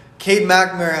 okay? Cade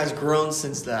McNamara has grown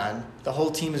since then. The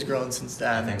whole team has grown since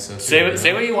then. I think so too.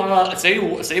 Say what you want about say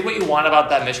what you want about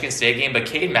that Michigan State game, but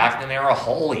Cade McNamara,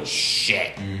 holy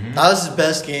shit! Mm-hmm. That was his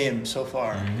best game so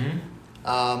far.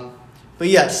 Mm-hmm. But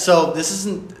yeah, so this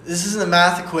isn't a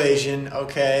math equation,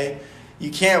 okay? You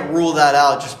can't rule that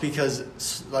out just because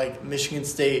like Michigan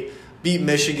State beat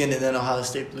Michigan and then Ohio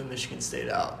State blew Michigan State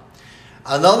out.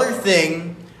 Another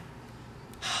thing,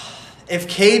 if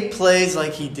Cade plays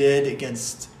like he did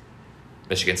against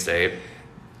Michigan State,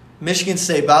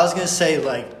 but I was gonna say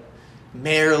like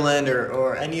Maryland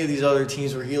or any of these other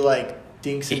teams where he like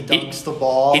dinks and dunks the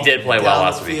ball. He did play down well the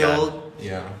last field. weekend.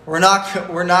 Yeah. We're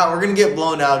gonna get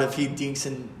blown out if he dinks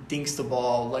the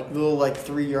ball, like little like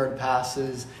 3-yard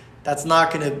passes. That's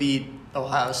not gonna beat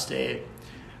Ohio State.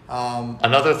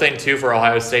 Another thing too for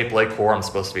Ohio State, Blake Corum's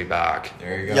supposed to be back.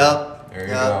 There you go. Yep. There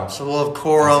you go. So we'll have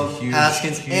Corum, Huge,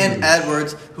 Haskins, and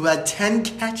Edwards, who had 10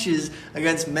 catches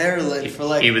against Maryland for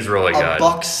like he was really good.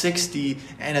 $160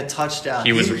 and a touchdown.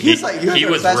 He was really,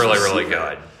 really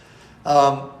good.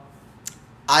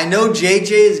 I know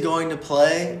JJ is going to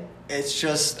play. It's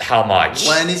just How much?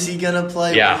 when is he going to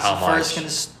play? Yeah, when is how he much? first going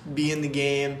to be in the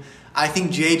game? I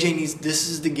think JJ needs. This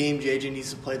is the game JJ needs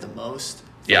to play the most.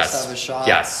 Yes. To have a shot.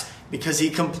 Yes. Because he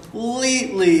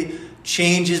completely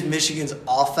changes Michigan's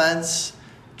offense,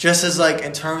 just as like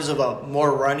in terms of a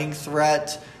more running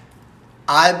threat.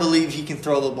 I believe he can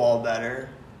throw the ball better.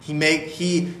 He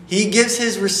gives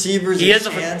his receivers a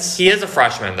chance. He is a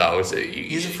freshman though. So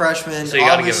He's a freshman. So you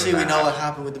gotta give Obviously, him we know that. what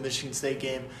happened with the Michigan State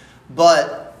game,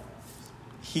 but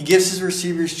he gives his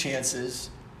receivers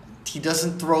chances. He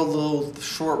doesn't throw little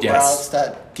short routes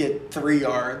that get 3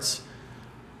 yards.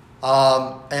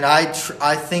 And I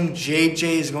think JJ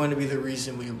is going to be the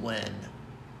reason we win.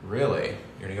 Really?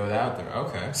 You're going to go that out there?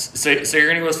 Okay. So you're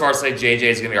going to go as far as say JJ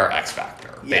is going to be our X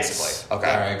factor, Yes. basically.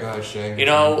 Okay. All right, go ahead, Shay. You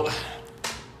know,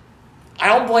 I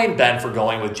don't blame Ben for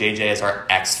going with JJ as our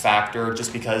X factor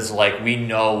just because, like, we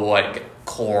know what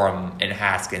Corum and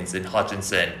Haskins and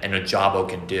Hutchinson and Ojabo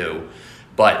can do.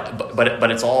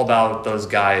 But it's all about those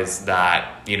guys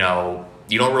that, you know,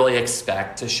 you don't really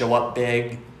expect to show up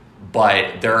big,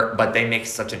 but they make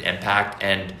such an impact.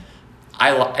 And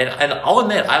and I'll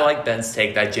admit, I like Ben's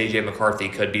take that J.J. McCarthy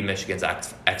could be Michigan's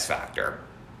X factor.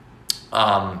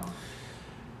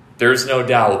 There's no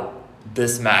doubt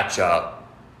this matchup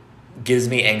gives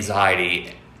me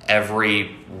anxiety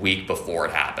every week before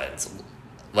it happens.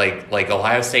 Like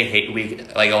Ohio State hate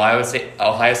week, Ohio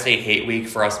State hate week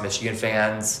for us Michigan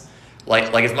fans.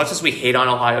 Like as much as we hate on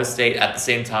Ohio State, at the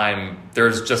same time,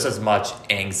 there's just as much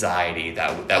anxiety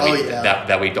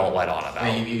that we don't let on about.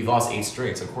 I mean, you've lost 8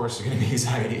 straight, so of course there's going to be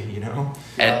anxiety, you know?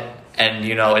 And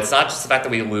you know, it's not just the fact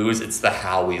that we lose, it's the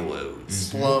how we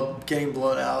lose. Getting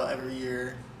blown out every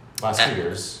year. Last 2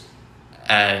 years.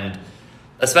 And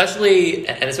especially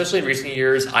in recent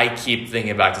years, I keep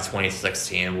thinking back to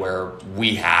 2016 where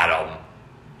we had them.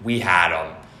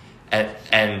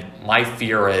 And my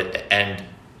fear, and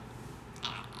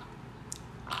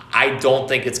I don't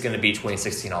think it's going to be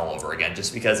 2016 all over again,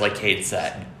 just because, like Cade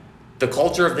said, the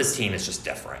culture of this team is just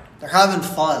different. They're having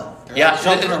fun. They're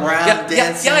jumping around,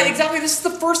 dancing. Yeah, exactly. This is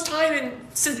the first time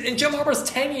in Jim Harbaugh's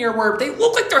tenure where they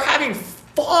look like they're having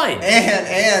fun.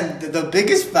 And the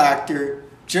biggest factor,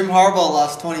 Jim Harbaugh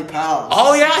lost 20 pounds.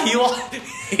 Oh yeah,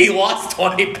 he lost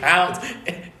 20 pounds.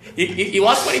 He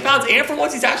lost 20 pounds, and for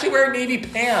once he's actually wearing navy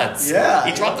pants. Yeah.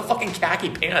 He dropped the fucking khaki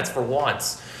pants for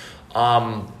once.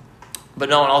 But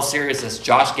no, in all seriousness,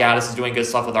 Josh Gaddis is doing good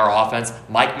stuff with our offense.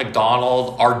 Mike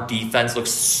McDonald, our defense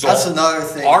looks so... That's another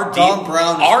thing. Don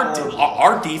Brown is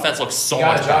our defense looks so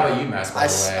much better. He got a job at UMass, by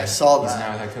the way. I saw that. He's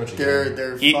now head coach again.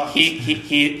 They're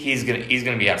He's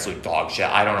gonna be absolute dog shit.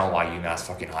 I don't know why UMass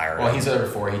fucking hired him. Well, he's there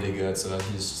before. He did good, so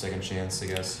he's second chance, I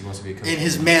guess. He wants to be a coach. in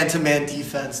his man-to-man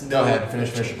defense. Go ahead.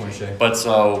 Finish your point, Shay. But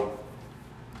so...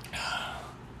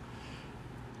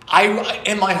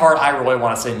 in my heart, I really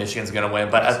want to say Michigan's going to win,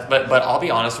 but I'll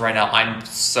be honest right now, I'm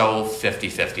so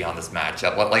 50-50 on this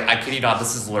matchup. Like, I kid you not,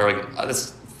 this is literally,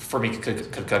 this for me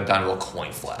could come down to a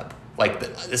coin flip. Like,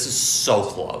 this is so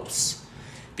close.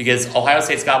 because Ohio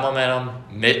State's got momentum,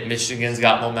 Michigan's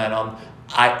got momentum.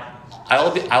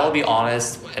 I will be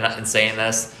honest in saying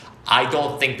this. I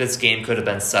don't think this game could have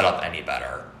been set up any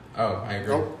better. Oh, I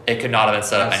agree. It could not have been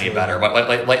set up Absolutely. any better.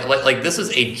 But like this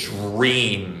is a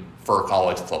dream for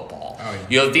college football. Oh, yeah.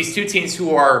 You have these two teams who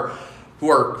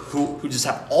just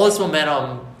have all this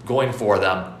momentum going for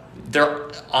them.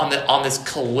 They're on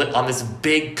this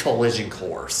big collision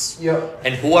course. Yep.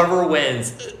 And whoever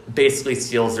wins basically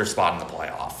steals their spot in the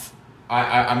playoff.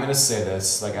 I'm gonna say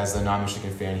this, like, as a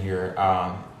non-Michigan fan here.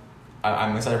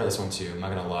 I'm excited for this one too. I'm not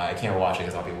gonna lie. I can't watch it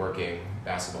because I'll be working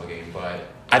basketball game. But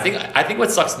I think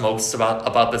what sucks most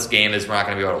about this game is we're not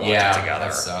going to be able to watch it together.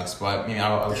 That sucks. But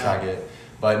I'll try to get it.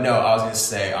 But no, I was gonna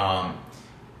say,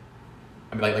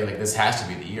 like this has to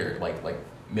be the year. Like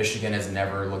Michigan has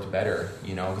never looked better,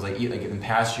 because like in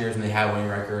past years when they have winning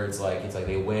records, like it's like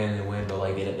they win, but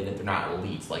like they're not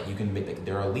elite. Like you can make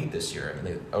they're elite this year,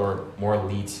 or more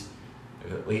elite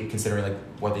considering like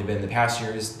what they've been in the past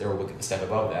years. They're a step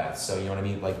above that. So you know what I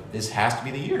mean. Like this has to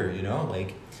be the year,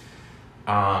 like.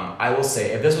 I will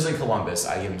say, if this was in Columbus,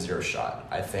 I give him zero shot.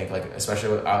 I think, like, especially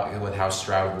with how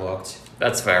Stroud looked.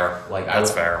 That's fair. Like,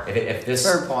 that's fair. If this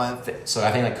fair point. So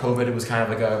I think like COVID was kind of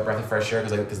like a breath of fresh air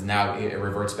because now it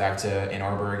reverts back to Ann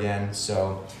Arbor again.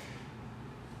 So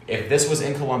if this was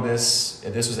in Columbus,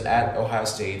 if this was at Ohio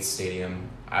State Stadium,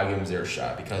 I give him zero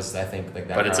shot because I think like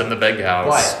that. But it's in the big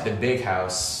house. But the big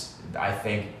house, I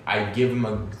think I give him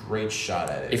a great shot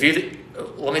at it.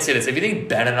 Let me say this: if you think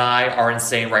Ben and I are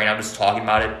insane right now, just talking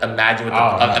about it, imagine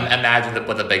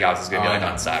what the big house is going to be like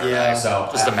on Saturday. Yeah. So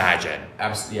just imagine.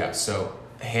 Yeah. So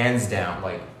hands down,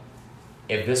 like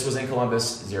if this was in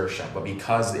Columbus, zero shot. But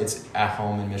because it's at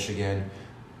home in Michigan,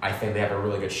 I think they have a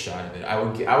really good shot at it.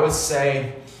 I would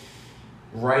say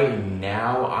right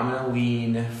now I'm gonna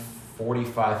lean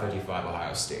 45-55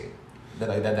 Ohio State.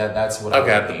 That's what I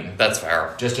would lean. That's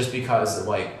fair. Just because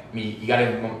you got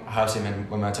to Ohio State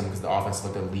momentum because the offense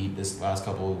looked elite this last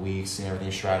couple of weeks and everything.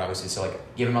 Stroud obviously, so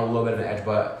give them a little bit of an edge.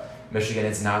 But Michigan,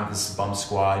 it's not this bum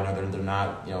squad. They're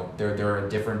not. They're a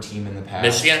different team in the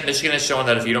past. Michigan has shown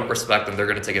that if you don't respect them, they're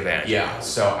going to take advantage. Yeah.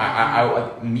 So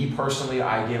I me personally,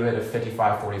 I give it a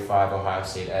 55-45 Ohio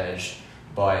State edge,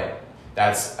 but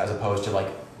that's as opposed to like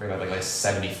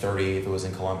 70-30 if it was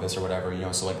in Columbus or whatever.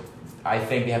 So I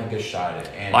think they have a good shot at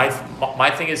it. And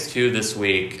my thing is too this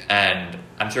week, and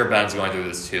I'm sure Ben's going through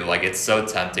this too. Like it's so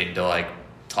tempting to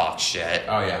talk shit.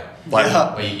 Oh yeah, but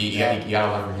you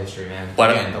gotta learn from history, man. But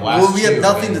again, we have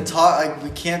nothing to talk. Like we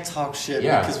can't talk shit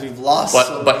because we've lost.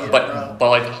 But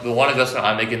like the one adjustment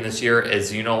I'm making this year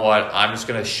is, you know what? I'm just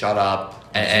gonna shut up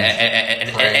and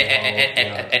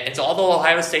to all the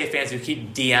Ohio State fans who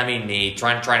keep DMing me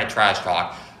trying to trash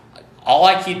talk. All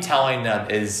I keep telling them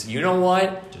is, you know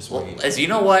what?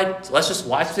 Let's just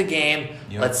watch the game.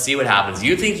 Yep. Let's see what happens.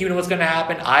 You think you know what's going to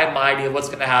happen? I have my idea of what's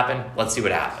going to happen. Let's see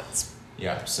what happens.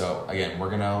 Yeah. So again, we're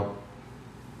gonna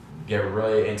get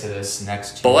really into this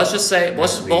next. But let's just say,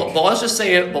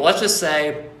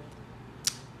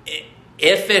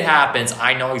 if it happens,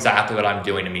 I know exactly what I'm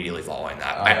doing immediately following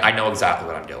that. I know exactly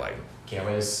what I'm doing. Can't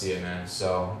wait to see it, man.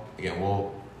 So again,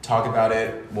 we'll talk about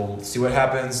it. We'll see what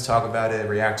happens, talk about it,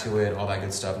 react to it, all that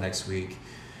good stuff next week.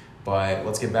 But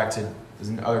let's get back to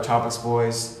other topics,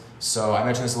 boys. So I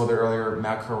mentioned this a little bit earlier.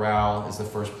 Matt Corral is the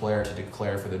first player to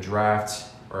declare for the draft,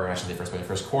 or actually the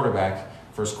first quarterback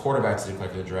to declare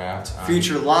for the draft.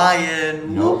 Future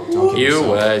Lion. Nope. Don't kid you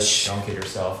yourself. wish. Don't kid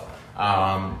yourself.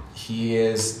 He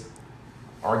is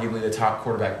arguably the top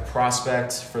quarterback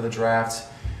prospect for the draft.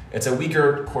 It's a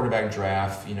weaker quarterback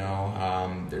draft,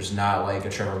 There's not like a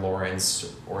Trevor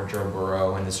Lawrence or a Joe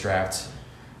Burrow in this draft.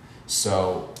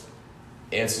 So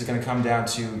it's just going to come down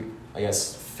to, I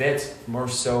guess, fit more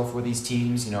so for these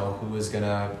teams, who is going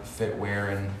to fit where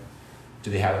and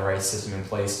do they have the right system in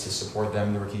place to support them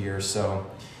in the rookie year. So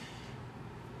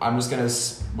we'll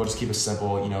just keep it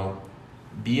simple,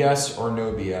 BS or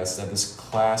no BS, that this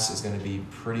class is going to be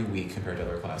pretty weak compared to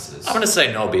other classes. I'm going to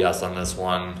say no BS on this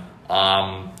one.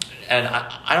 And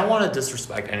I don't want to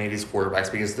disrespect any of these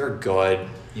quarterbacks because they're good.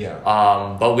 Yeah.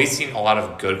 But we've seen a lot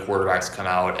of good quarterbacks come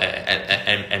out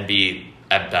and be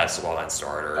at best well-known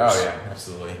starters. Oh yeah,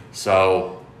 absolutely.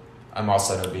 So I'm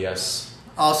also no BS.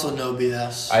 Also no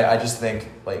BS. I just think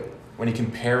when you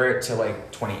compare it to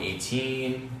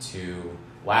 2018 to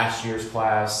last year's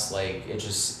class, it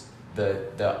just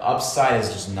the upside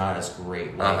is just not as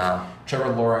great.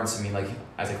 Trevor Lawrence,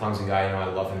 as a Clemson guy, I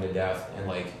love him to death,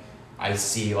 and I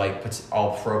see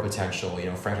all pro potential,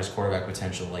 franchise quarterback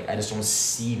potential. I just don't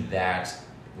see that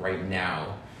right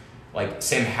now. like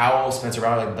Sam Howell, Spencer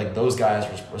Rattler, like those guys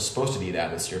were supposed to be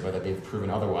that this year, but like, they've proven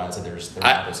otherwise that they're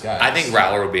not those guys. I think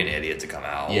Rattler would be an idiot to come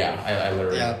out. Yeah, I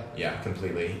literally,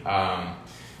 completely.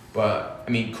 But I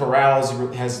mean, Corral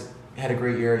has had a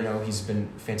great year. You know, he's been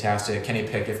fantastic. Kenny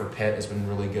Pickett for Pitt has been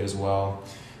really good as well.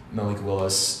 Malik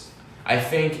Willis. I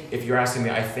think if you're asking me,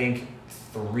 I think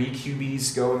 3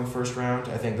 QBs go in the first round.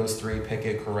 I think those 3: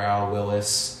 Pickett, Corral,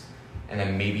 Willis, and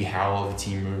then maybe Howell if the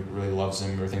team really loves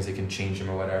him or thinks they can change him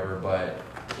or whatever. But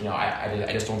you know, I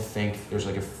just don't think there's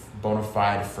like a bona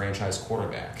fide franchise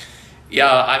quarterback.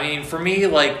 Yeah, I mean, for me,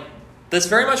 like, this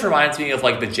very much reminds me of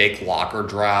like the Jake Locker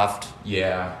draft.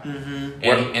 Yeah. Mm-hmm.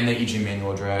 And the E.J.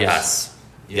 Manuel draft. Yes.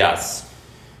 Yeah. Yes.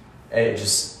 It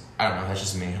just, I don't know. That's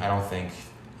just me. I don't think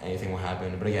anything will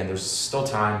happen. But again, there's still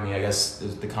time. I mean, I guess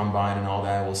there's the combine and all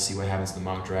that. We'll see what happens to the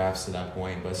mock drafts to that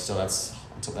point. But still, that's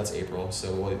April.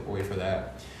 So we'll wait for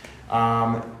that.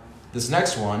 This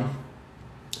next one,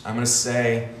 I'm going to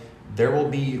say there will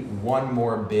be one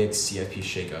more big CFP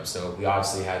shakeup. So we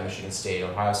obviously had Michigan State,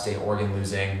 Ohio State, Oregon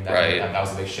losing. That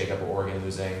was a big shakeup of Oregon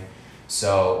losing.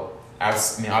 So, I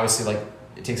mean, obviously, like,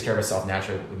 it takes care of itself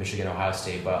naturally with Michigan and Ohio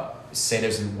State. But say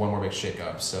there's one more big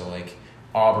shakeup. So, like,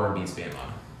 Auburn beats Bama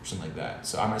or something like that.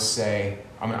 So I'm going to say,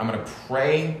 I'm going to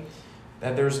pray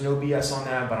that there's no BS on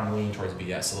that, but I'm leaning towards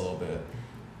BS a little bit.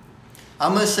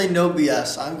 I'm going to say no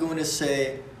BS. I'm going to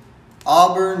say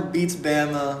Auburn beats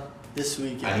Bama this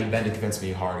weekend. I need Ben to convince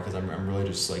me hard because I'm really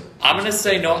just like. I'm gonna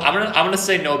say no. I'm gonna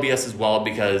say no BS as well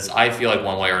because I feel like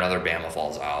one way or another Bama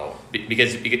falls out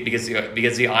because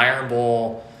the Iron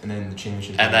Bowl and then the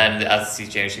championship and then the SEC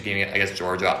championship game against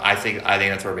Georgia. I think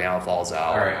that's where Bama falls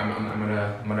out. All right,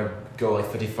 I'm gonna go like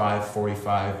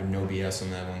 55-45 no BS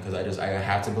on that one because I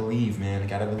have to believe, man. I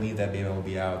gotta believe that Bama will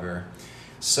be out there.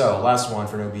 So last one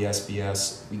for no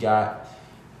BS. We got.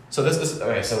 So this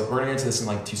okay. So we're gonna get into this in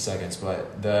like 2 seconds,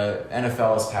 but the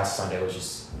NFL this past Sunday was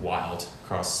just wild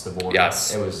across the board.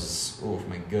 Yes, it was. Oh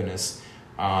my goodness,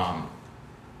 a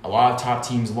lot of top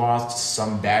teams lost.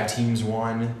 Some bad teams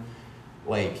won.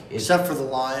 Except for the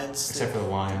Lions.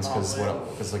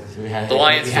 Because like we had the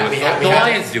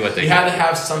Lions do what they do. We had to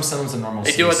have some semblance of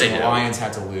normalcy. They do what they do. The Lions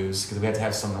had to lose because we had to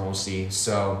have some normalcy.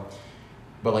 So,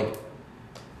 but like.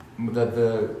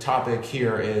 The topic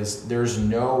here is there's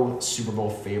no Super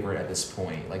Bowl favorite at this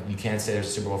point. Like, you can't say there's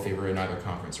a Super Bowl favorite in either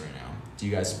conference right now. Do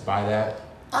you guys buy that?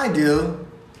 I do.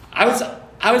 I would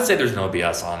say there's no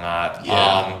BS on that.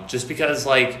 Yeah. Just because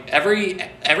like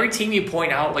every team you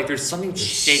point out, like there's something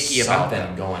shaky about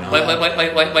them going on.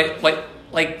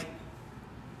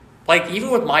 Like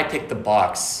even with my pick, the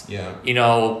Bucks. Yeah. You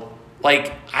know.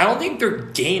 Like, I don't think their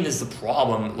game is the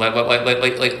problem. Like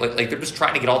they're just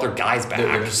trying to get all their guys back.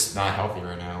 They're just not healthy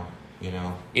right now. You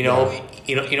know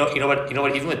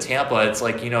what? Even with Tampa, it's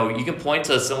like, you know, you can point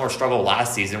to a similar struggle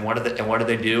last season. What did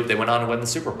they do? They went on to win the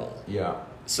Super Bowl. Yeah.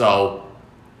 So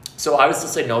I would still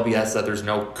say no BS that there's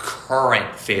no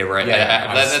current favorite.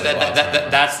 Yeah.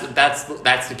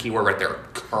 That's the key word right there.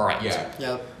 Current. Yeah.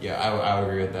 Yep. Yeah. I would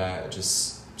agree with that.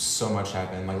 Just so much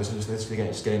happened. Like, let's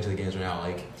get into the games right now.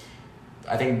 Like.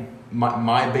 I think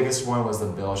my biggest one was the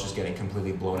Bills just getting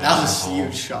completely blown out. That was a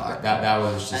huge shock. That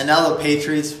was just. And now the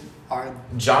Patriots are.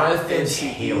 Jonathan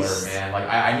Taylor, man. Like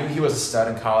I knew he was a stud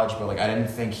in college, but like I didn't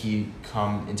think he'd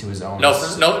come into his own.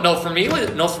 For me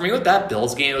with that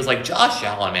Bills game, it was like Josh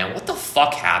Allen, man. What the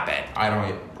fuck happened? I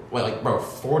don't. Like, bro,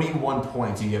 41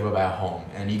 points you give up at home,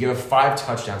 and you give up 5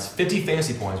 touchdowns, 50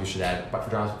 fantasy points. We should add, but for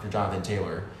Jonathan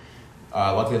Taylor.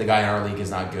 Luckily, the guy in our league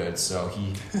is not good, so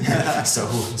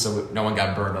so no one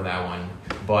got burned on that one.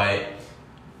 But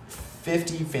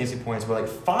 50 fantasy points, but like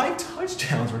 5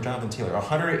 touchdowns for Jonathan Taylor,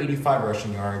 185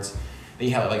 rushing yards. Then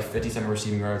you had like 57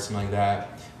 receiving yards, something like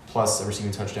that, plus a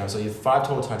receiving touchdown. So you have 5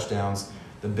 total touchdowns.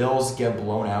 The Bills get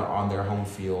blown out on their home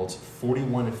field,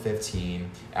 41-15.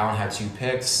 Allen had 2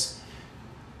 picks.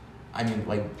 I mean,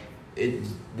 like.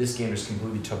 This game just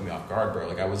completely took me off guard, bro.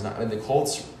 Like, I was not. The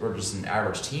Colts were just an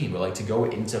average team, but like to go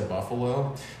into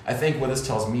Buffalo, I think what this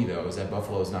tells me though is that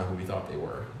Buffalo is not who we thought they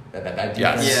were. That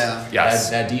defense,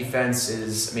 that defense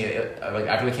is. I mean, like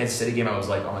after the Kansas City game, I was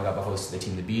like, oh my god, Buffalo's the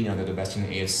team to beat. You know, they're the best team in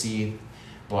the AFC.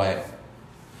 But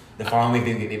the following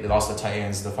week, they lost the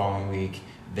Titans. The following week,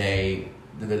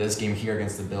 this game here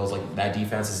against the Bills, like that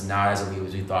defense is not as elite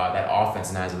as we thought. That offense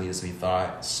is not as elite as we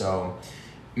thought. So.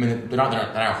 I mean, they're not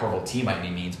a horrible team by any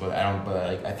means, but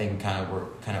I think we're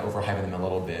kind of overhyping them a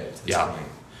little bit to this point.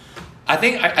 I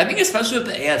think especially with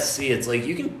the AFC, it's like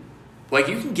you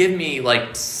can give me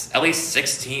like at least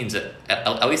 6 teams,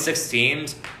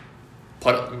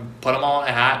 put them all in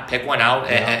a hat, pick one out,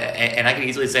 and I can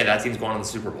easily say that team's going to the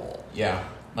Super Bowl. Yeah,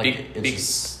 like it's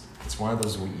just it's one of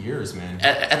those years, man.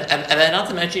 And then not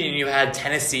to mention you had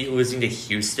Tennessee losing to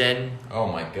Houston.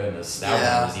 Oh my goodness,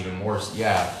 that one was even worse.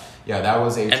 Yeah, that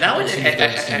was a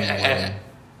 13 win.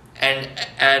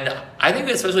 And I think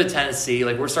that especially Tennessee,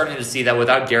 like we're starting to see that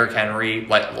without Derrick Henry,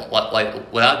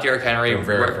 without Derrick Henry,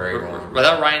 very, very wrong.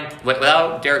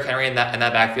 Without Derrick Henry in that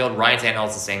backfield, Ryan Tannehill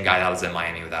is the same guy that was in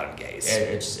Miami without him Gase.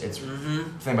 It's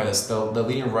think about this. The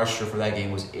leading rusher for that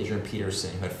game was Adrian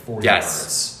Peterson, who had 40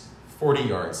 yards. 40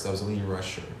 yards. That was the leading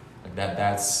rusher. Like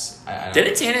that's.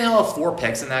 Didn't Tannehill have 4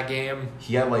 picks in that game?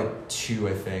 He had like 2,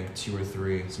 I think, 2 or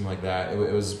 3, something like that. It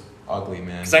was ugly,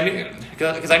 man.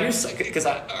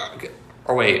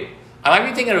 I might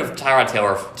be thinking of Tyrod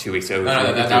Taylor 2 weeks ago.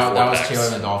 No, that was Taylor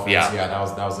and the Dolphins. Yeah, that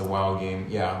was a wild game.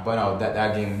 Yeah, but no,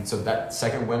 that game. So that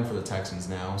second win for the Texans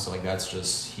now. So like that's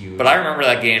just huge. But I remember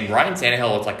that game. Ryan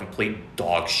Tannehill looked like complete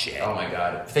dog shit. Oh my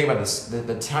god! Think about this: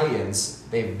 the Titans,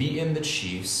 they've beaten the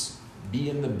Chiefs,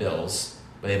 beaten the Bills,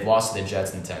 but they've lost to the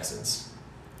Jets and the Texans.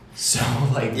 So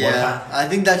like, I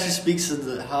think that just speaks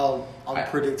to how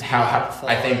unpredictable.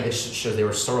 I think it shows they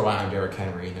were so reliant on Derrick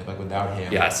Henry. Like without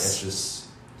him, it's just.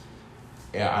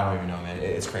 Yeah, I don't even know, man.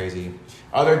 It's crazy.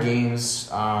 Other games,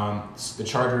 the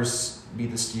Chargers beat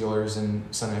the Steelers in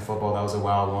Sunday Night Football. That was a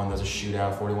wild one. That was a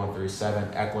shootout,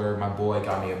 41-37. Eckler, my boy,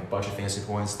 got me a bunch of fantasy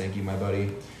points. Thank you, my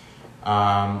buddy.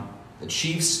 The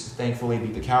Chiefs, thankfully,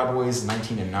 beat the Cowboys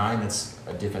 19-9. That's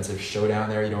a defensive showdown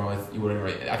there. You wouldn't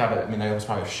really. That was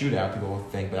probably a shootout. People would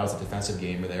think, but that was a defensive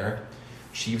game there.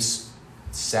 Chiefs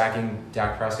sacking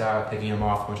Dak Prescott, picking him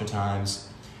off a bunch of times.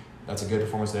 That's a good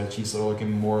performance there. The Chiefs are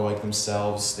looking more like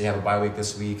themselves. They have a bye week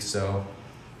this week, so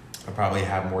I'll probably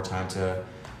have more time to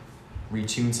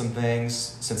retune some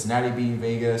things. Cincinnati beating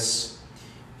Vegas.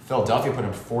 Philadelphia put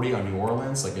in 40 on New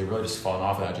Orleans. Like, they really just fallen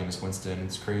off of that, Jameis Winston.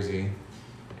 It's crazy.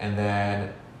 And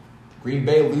then Green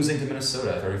Bay losing to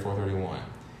Minnesota 34-31.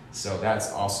 So that's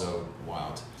also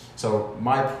wild. So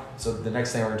the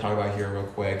next thing we're going to talk about here real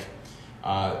quick,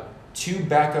 2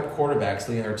 backup quarterbacks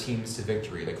leading their teams to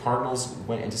victory. The Cardinals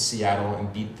went into Seattle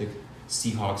and beat the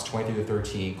Seahawks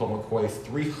 23-13. Colt McCoy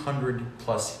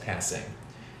 300+ passing.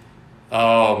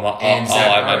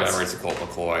 My memories of Colt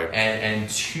McCoy. And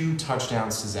 2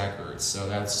 touchdowns to Zach Ertz. So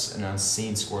that's an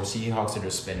insane score. Seahawks have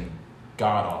just been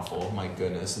god awful. My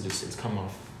goodness, it's come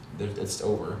off. It's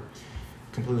over,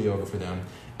 completely over for them.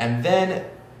 And then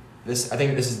I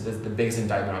think this is the biggest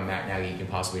indictment on Matt Nagy you can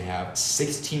possibly have.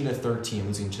 16-13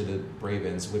 losing to the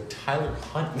Ravens with Tyler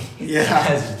Huntley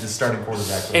as the starting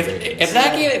quarterback for the Ravens. If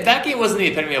that game wasn't the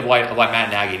epitome of why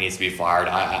Matt Nagy needs to be fired,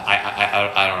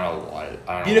 I don't know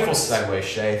what. Beautiful segue,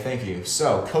 Shay. Thank you.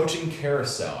 So, coaching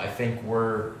carousel. I think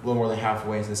we're a little more than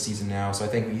halfway into the season now. So I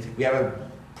think we have a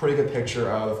pretty good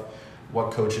picture of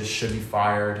what coaches should be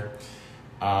fired.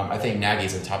 I think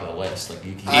Nagy's at the top of the list. Like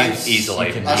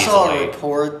easily. I saw a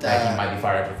report that he might be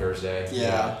fired after Thursday.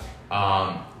 Yeah.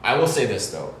 I will say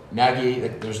this though, Nagy.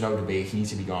 There's no debate. He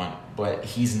needs to be gone. But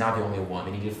he's not the only one.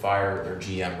 They need to fire their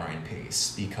GM Ryan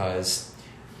Pace because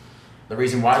the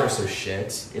reason why they're so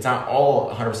shit. It's not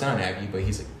all 100% on Nagy,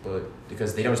 but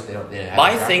because they don't.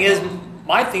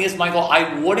 My thing is, Michael,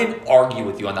 I wouldn't argue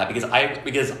with you on that because I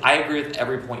agree with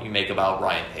every point you make about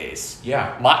Ryan Pace.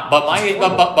 Yeah. But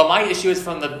my issue is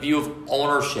from the view of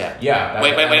ownership. Yeah.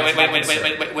 Wait.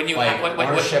 When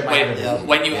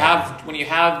you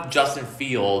have Justin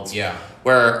Fields. Yeah.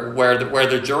 Where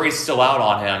the jury's still out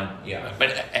on him. Yeah.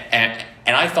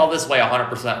 And I felt this way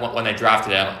 100% when they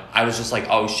drafted him. I was just like,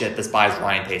 oh shit, this buys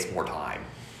Ryan Pace more time.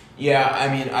 Yeah. I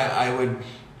mean, I would.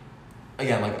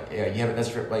 Again,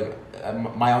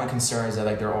 my only concern is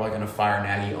that they're all going to fire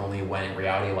Nagy only when in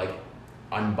reality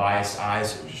unbiased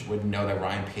eyes would know that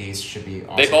Ryan Pace should be.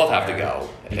 Also they both have to go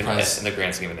in the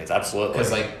grand scheme of things. Absolutely,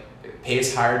 because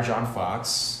Pace hired John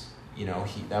Fox.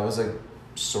 That was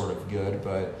sort of good,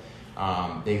 but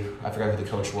I forgot who the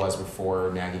coach was before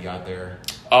Nagy got there.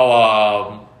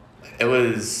 It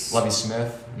was Lovie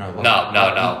Smith. No.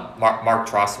 Mark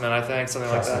Trostman, I think,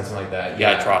 something like that.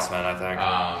 Yeah, Trostman, I think.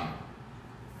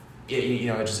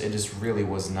 It just really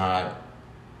was not.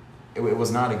 It was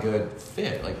not a good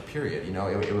fit. Period.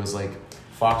 It was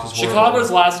Fox was Chicago's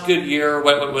last good year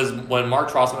when Mark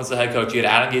Trostman was the head coach. You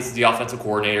had Adam Gase as the offensive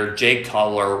coordinator. Jay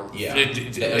Cutler. Yeah.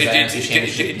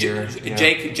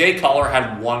 Jay Cutler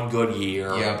had one good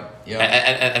year. Yeah.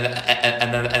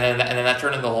 And then that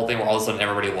turned into the whole thing where all of a sudden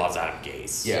everybody loves Adam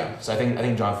Gase. Yeah. So I think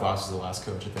John Fox is the last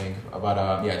coach. I think,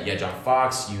 but John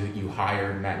Fox. You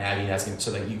hired Matt Nagy.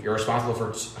 You're responsible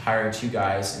for hiring 2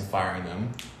 guys and firing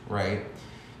them, right?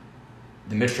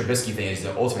 The Mitch Trubisky thing is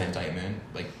the ultimate indictment.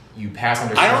 You pass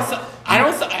under.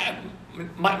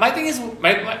 my thing is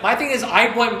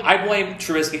I blame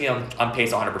Trubisky on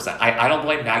pace 100%. I don't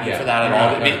blame Nagy for that at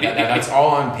all. That's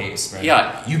all on pace, right?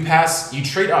 Yeah, you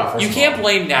trade off. You can't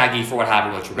blame Nagy for what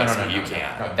happened with Trubisky. No, you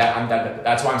can't. No,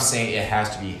 that's why I'm saying it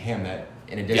has to be him that,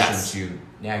 in addition to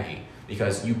Nagy,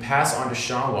 because you pass on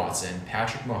Deshaun Watson,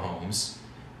 Patrick Mahomes,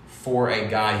 for a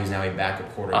guy who's now a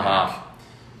backup quarterback.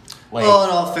 Well, in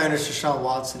all fairness, Deshaun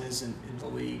Watson isn't in the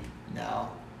league now,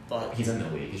 but he's in the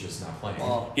league. He's just not playing.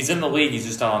 Well, he's in the league. He's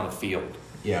just not on the field.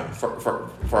 Yeah,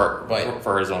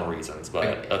 for his own reasons,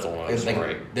 but that's a whole other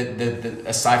story.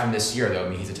 Aside from this year, though, I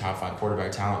mean, he's a top 5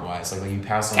 quarterback talent wise. Like you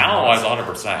pass on talent wise,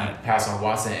 100%. Pass on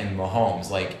Watson and Mahomes,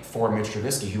 like for Mitch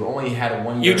Trubisky, who only had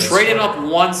 1 year. You traded up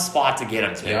one spot to get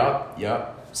him to.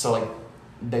 Yep. So like.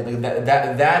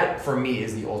 That for me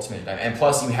is the ultimate. And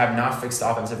plus, you have not fixed the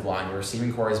offensive line. Your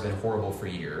receiving core has been horrible for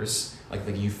years. Like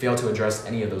you fail to address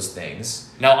any of those things.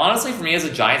 Now, honestly, for me as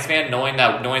a Giants fan, knowing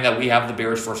that we have the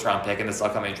Bears' first round pick in this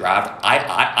upcoming draft,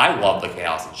 I love the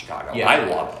chaos in Chicago. Yeah. I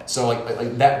love it. So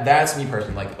like that's me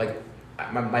personally. Like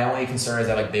my only concern is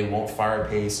that like they won't fire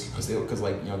Pace because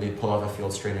they pull off the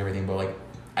field straight and everything. But like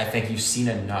I think you've seen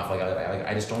enough. Like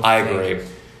I just don't. I agree.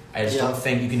 I just don't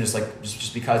think you can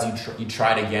just because you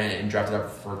tried again and drafted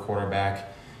up for a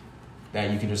quarterback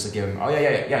that you can just give him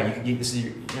this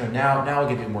is now I'll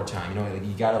give you more time.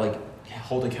 You gotta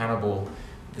hold accountable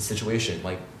the situation.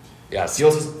 Fields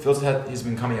he's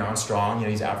been coming on strong.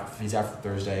 He's out for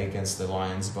Thursday against the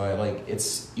Lions, but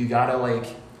you gotta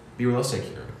be realistic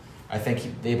here. I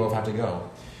think they both have to go.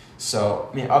 So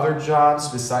I mean other jobs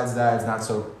besides that it's not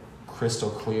so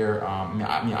crystal clear.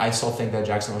 I still think that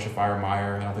Jacksonville should fire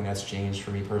Meyer. I don't think that's changed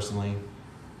for me personally.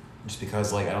 Just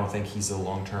because, I don't think he's a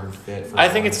long-term fit for I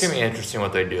think it's going to be interesting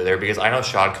what they do there because I know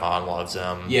Shad Khan loves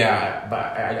him. Yeah,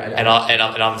 but and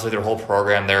obviously their whole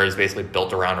program there is basically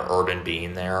built around Urban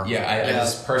being there. Yeah, I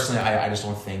just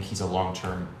don't think he's a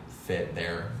long-term fit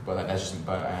there. But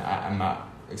I'm not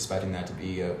expecting that to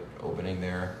be an opening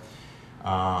there.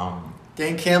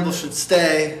 Dan Campbell should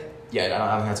stay. Yeah, I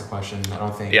don't think that's a question. I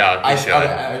don't think. Yeah, I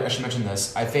should mention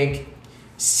this. I think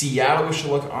Seattle we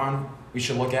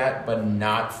should look at, but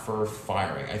not for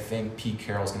firing. I think Pete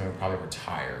Carroll's going to probably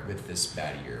retire with this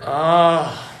bad year.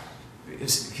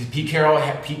 Pete Carroll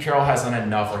has done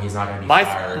enough where he's not going to be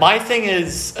fired. My thing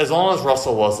is, as long as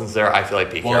Russell Wilson's there, I feel like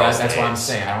Pete Carroll that's what I'm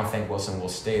saying. I don't think Wilson will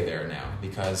stay there now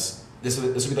because this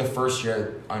will be the first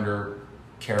year under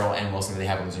Carroll and Wilson they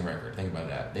have a losing record. Think about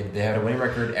that. They had a winning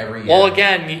record every year. Well,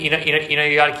 again, you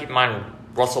got to keep in mind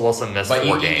Russell Wilson missed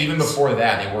 4 games. Even before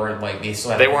that, they weren't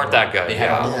they weren't that good. They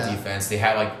had a little defense. They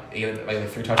had 3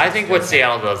 touchdowns. I think what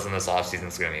Seattle does in this offseason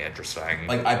is going to be interesting.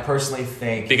 I personally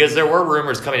think because there were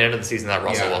rumors coming into the season that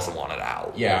Russell Wilson wanted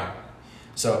out. Yeah,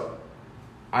 so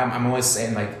I'm always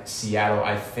saying Seattle.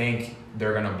 I think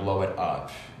they're going to blow it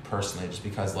up personally, just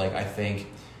because I think.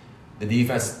 The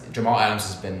defense, Jamal Adams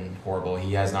has been horrible.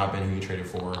 He has not been who you traded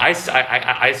for. I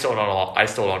still don't know. I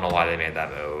still don't know why they made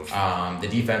that move. The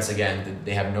defense again,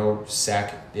 they have no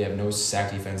sack. They have no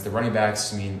sack defense. The running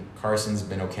backs. I mean, Carson's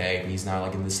been okay, but he's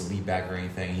not in this elite back or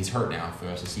anything. He's hurt now for the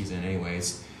rest of the season,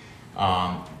 anyways.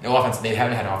 No offense. They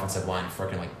haven't had an offensive line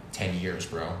for 10 years,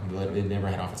 bro. They've never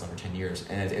had an offensive line for 10 years,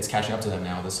 and it's catching up to them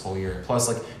now this whole year.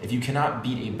 Plus, if you cannot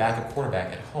beat a backup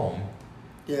quarterback at home,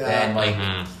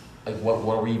 then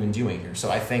what are we even doing here?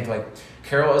 So I think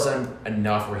Carroll is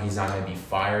enough where he's not going to be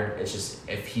fired. It's just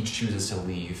if he chooses to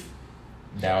leave,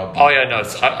 that would be.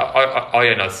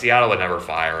 Seattle would never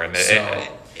fire him. So,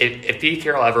 if Pete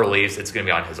Carroll ever leaves, it's going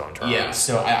to be on his own terms. Yeah.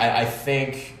 So I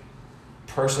think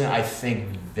personally,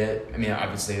 that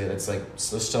obviously it's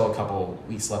there's still a couple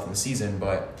weeks left in the season,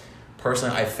 but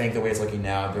personally, I think the way it's looking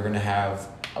now, they're going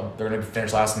to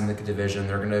finish last in the division.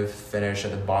 They're going to finish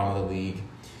at the bottom of the league.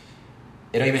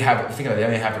 They don't even have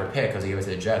their pick because they gave it to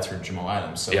the Jets for Jamal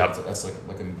Adams. So that's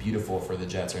looking beautiful for the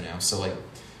Jets right now. So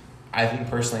I think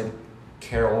personally,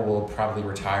 Carroll will probably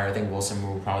retire. I think Wilson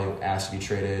will probably ask to be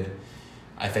traded.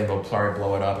 I think they'll probably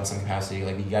blow it up in some capacity.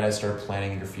 You got to start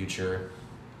planning your future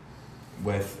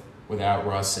without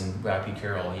Russ and without Pete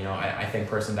Carroll. I think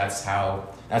personally that's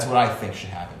what I think should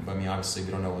happen. But obviously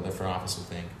we don't know what the front office will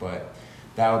think. But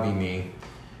that would be me.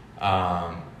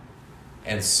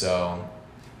 And so.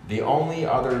 The only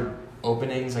other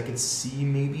openings I could see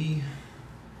maybe,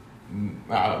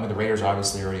 the Raiders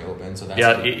obviously already open, so that's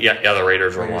the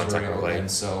Raiders were one technically. Open,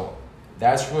 so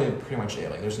that's really pretty much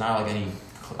it. There's not any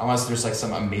unless there's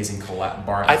some amazing collapse.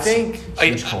 I think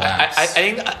huge collapse.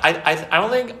 I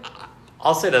don't think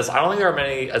I'll say this. I don't think there are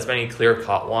as many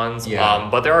clear-cut ones. Yeah.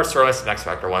 But there are certainly some X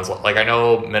Factor ones. Like I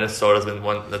know Minnesota's been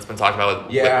one that's been talked about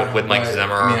with Mike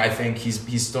Zimmer. I mean, I think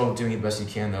he's still doing the best he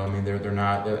can though. I mean, they're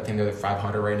not. I think they're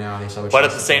 500 right now. But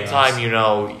at the same time, you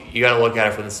got to look at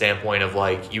it from the standpoint of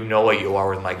like what you are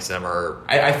with Mike Zimmer.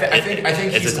 I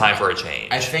think it's a time for a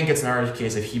change. I think it's not a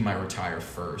case if he might retire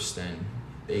first, then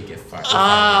they get fired.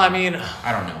 I mean,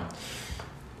 I don't know.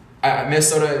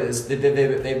 Minnesota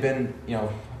they've been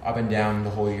up and down the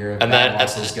whole year. And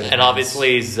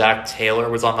obviously Zach Taylor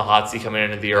was on the hot seat coming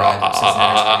into the year.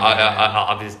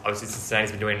 Obviously Cincinnati's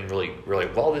been doing really, really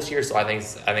well this year, so I think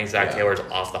Zach Taylor's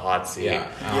off the hot seat.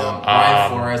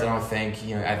 Brian Flores, I don't think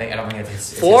it's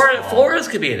his Flores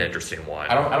could be an interesting one.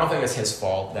 I don't think it's his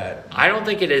fault that. I don't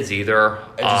think it is either.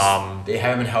 They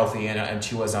haven't been healthy, and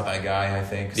Tua's not that guy. I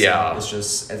think. So it's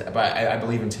just, but I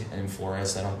believe in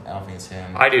Flores. I don't think it's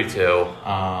him. I do too.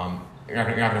 You're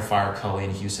not gonna fire Cully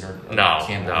in Houston or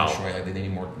Campbell in Detroit. Like they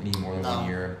need more than 1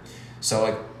 year. So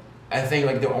like I think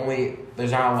like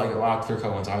there's not like a lot of clear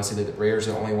cut ones. Obviously the Raiders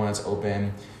are the only one that's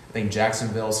open. I think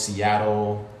Jacksonville,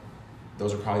 Seattle,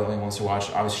 those are probably the only ones to watch.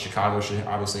 Obviously Chicago should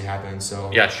obviously happen. So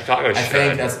Chicago should. I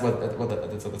think that's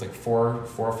that's like four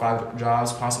or five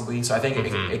jobs possibly. So I think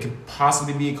it could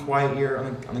possibly be a quiet year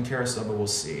on the carousel, but we'll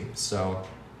see. So.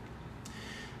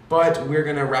 But we're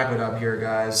going to wrap it up here,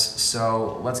 guys.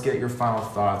 So let's get your final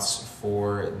thoughts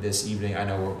for this evening. I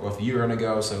know both of you are going to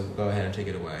go, so go ahead and take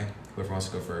it away. Whoever wants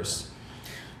to go first.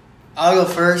 I'll go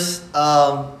first.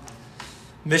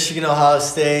 Michigan, Ohio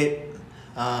State.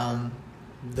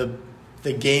 The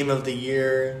game of the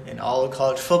year in all of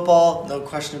college football. No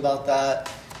question about that.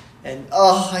 And,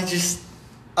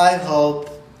 I hope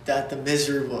that the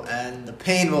misery will end, the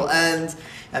pain will end,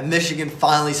 and Michigan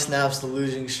finally snaps the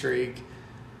losing streak.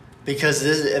 Because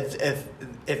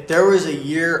if there was a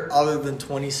year other than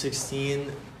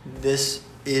 2016, this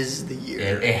is the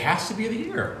year. It has to be the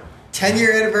year.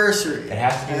 10-year anniversary. It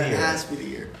has to be the year. It has to be the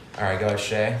year. All right, go ahead,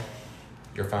 Shay.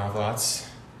 Your final thoughts?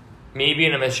 Me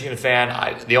being a Michigan fan,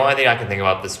 the only thing I can think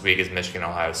about this week is Michigan,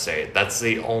 Ohio State. That's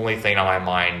the only thing on my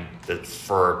mind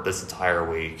for this entire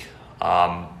week.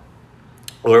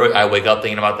 Literally, I wake up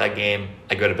thinking about that game.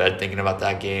 I go to bed thinking about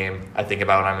that game. I think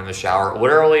about it when I'm in the shower.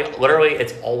 Literally,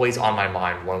 it's always on my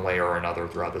mind one way or another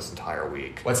throughout this entire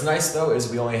week. What's nice, though,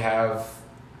 is we only have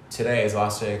today is the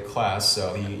last day of class,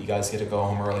 so you guys get to go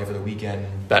home early for the weekend.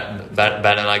 Ben and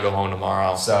I go home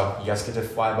tomorrow. So you guys get to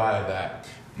fly by that.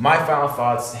 My final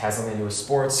thoughts has nothing to do with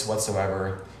sports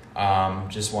whatsoever.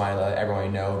 Just want to let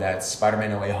everyone know that Spider-Man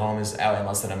No Way Home is out in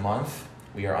less than a month.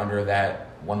 We are under that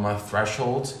 1 month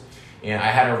threshold. And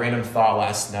I had a random thought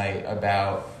last night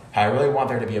about how I really want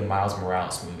there to be a Miles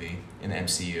Morales movie in the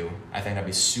MCU. I think that'd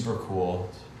be super cool.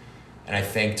 And I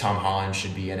think Tom Holland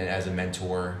should be in it as a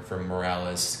mentor for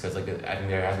Morales. Because I think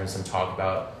there has been some talk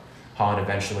about Holland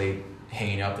eventually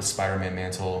hanging up the Spider-Man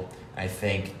mantle. I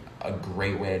think a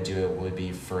great way to do it would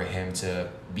be for him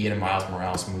to be in a Miles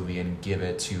Morales movie and give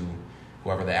it to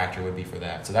whoever the actor would be for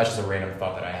that. So that's just a random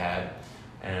thought that I had.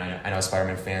 And I know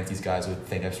Spider-Man fans, these guys would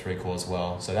think that's pretty cool as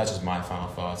well. So that's just my final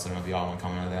thoughts. I don't know if y'all want to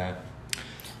comment on that.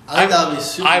 I think that would be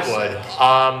super I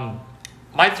would.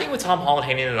 My thing with Tom Holland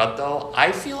hanging it up, though,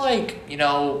 I feel like,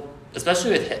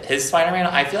 especially with his Spider-Man,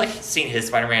 I feel like seeing his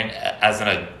Spider-Man as an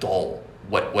adult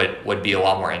would be a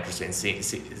lot more interesting. See,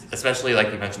 especially,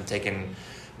 like you mentioned, taking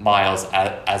Miles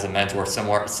as a mentor,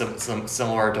 similar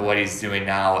to what he's doing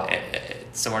now,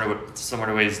 similar to what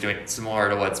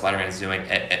Spider-Man is doing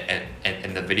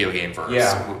in the video game verse.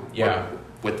 Yeah.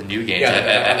 With the new games.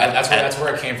 Yeah, that's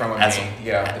where it came from with me.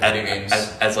 Yeah, the video games.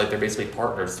 As like they're basically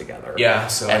partners together. Yeah.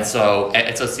 So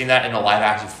seeing that in a live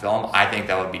action film, I think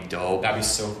that would be dope. That'd be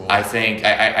so cool. I think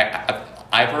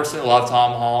I personally love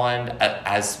Tom Holland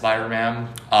as Spider-Man.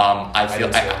 I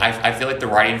feel like the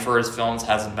writing for his films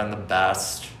hasn't been the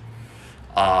best.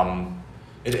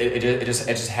 It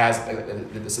just has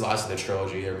this is the last of the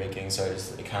trilogy they're making, so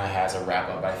it kind of has a wrap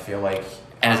up. I feel like,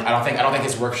 and I don't think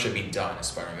his work should be done as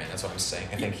Spider-Man. That's what I'm saying.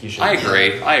 I think he should. I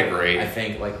agree. I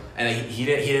think and he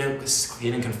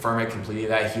didn't confirm it completely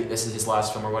that this is his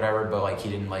last film or whatever, but he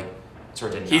didn't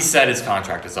He said his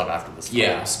contract is up after this film.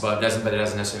 Yes, but it doesn't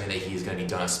necessarily mean that he's going to be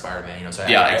done as Spider-Man. So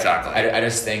exactly. I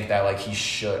just think that he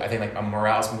should. I think a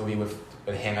Morales movie with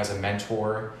him as a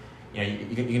mentor.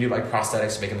 You can do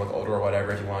prosthetics to make him look older or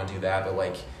whatever if you want to do that. But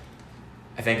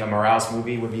I think a Morales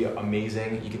movie would be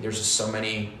amazing. There's just so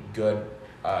many good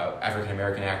African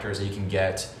American actors that you can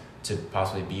get to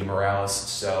possibly be Morales.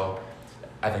 So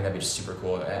I think that'd be just super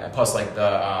cool. And plus,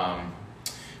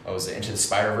 what was it, Into the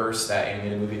Spider-Verse, that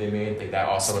animated movie they made. Like that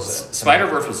also was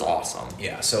Spider-Verse was awesome.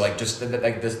 Yeah, so like just the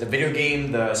video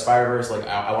game, the Spider-Verse, like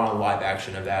I want a live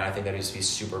action of that. I think that would just be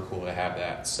super cool to have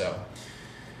that. So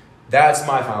that's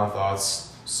my final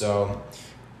thoughts. So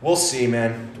we'll see,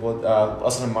 man.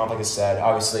 Less than a month, like I said.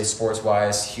 Obviously,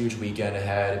 sports-wise, huge weekend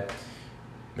ahead.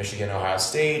 Michigan, Ohio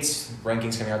State,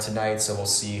 rankings coming out tonight, so we'll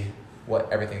see what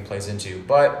everything plays into.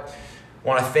 But I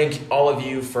want to thank all of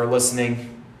you for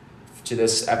listening to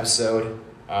this episode.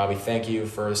 We thank you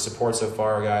for the support so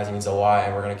far, guys. It means a lot,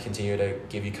 and we're going to continue to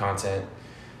give you content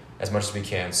as much as we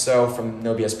can. So from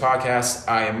No BS Podcast,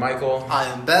 I am Michael. I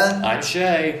am Ben. I'm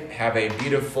Shay. Have a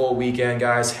beautiful weekend,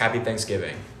 guys. Happy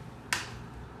Thanksgiving.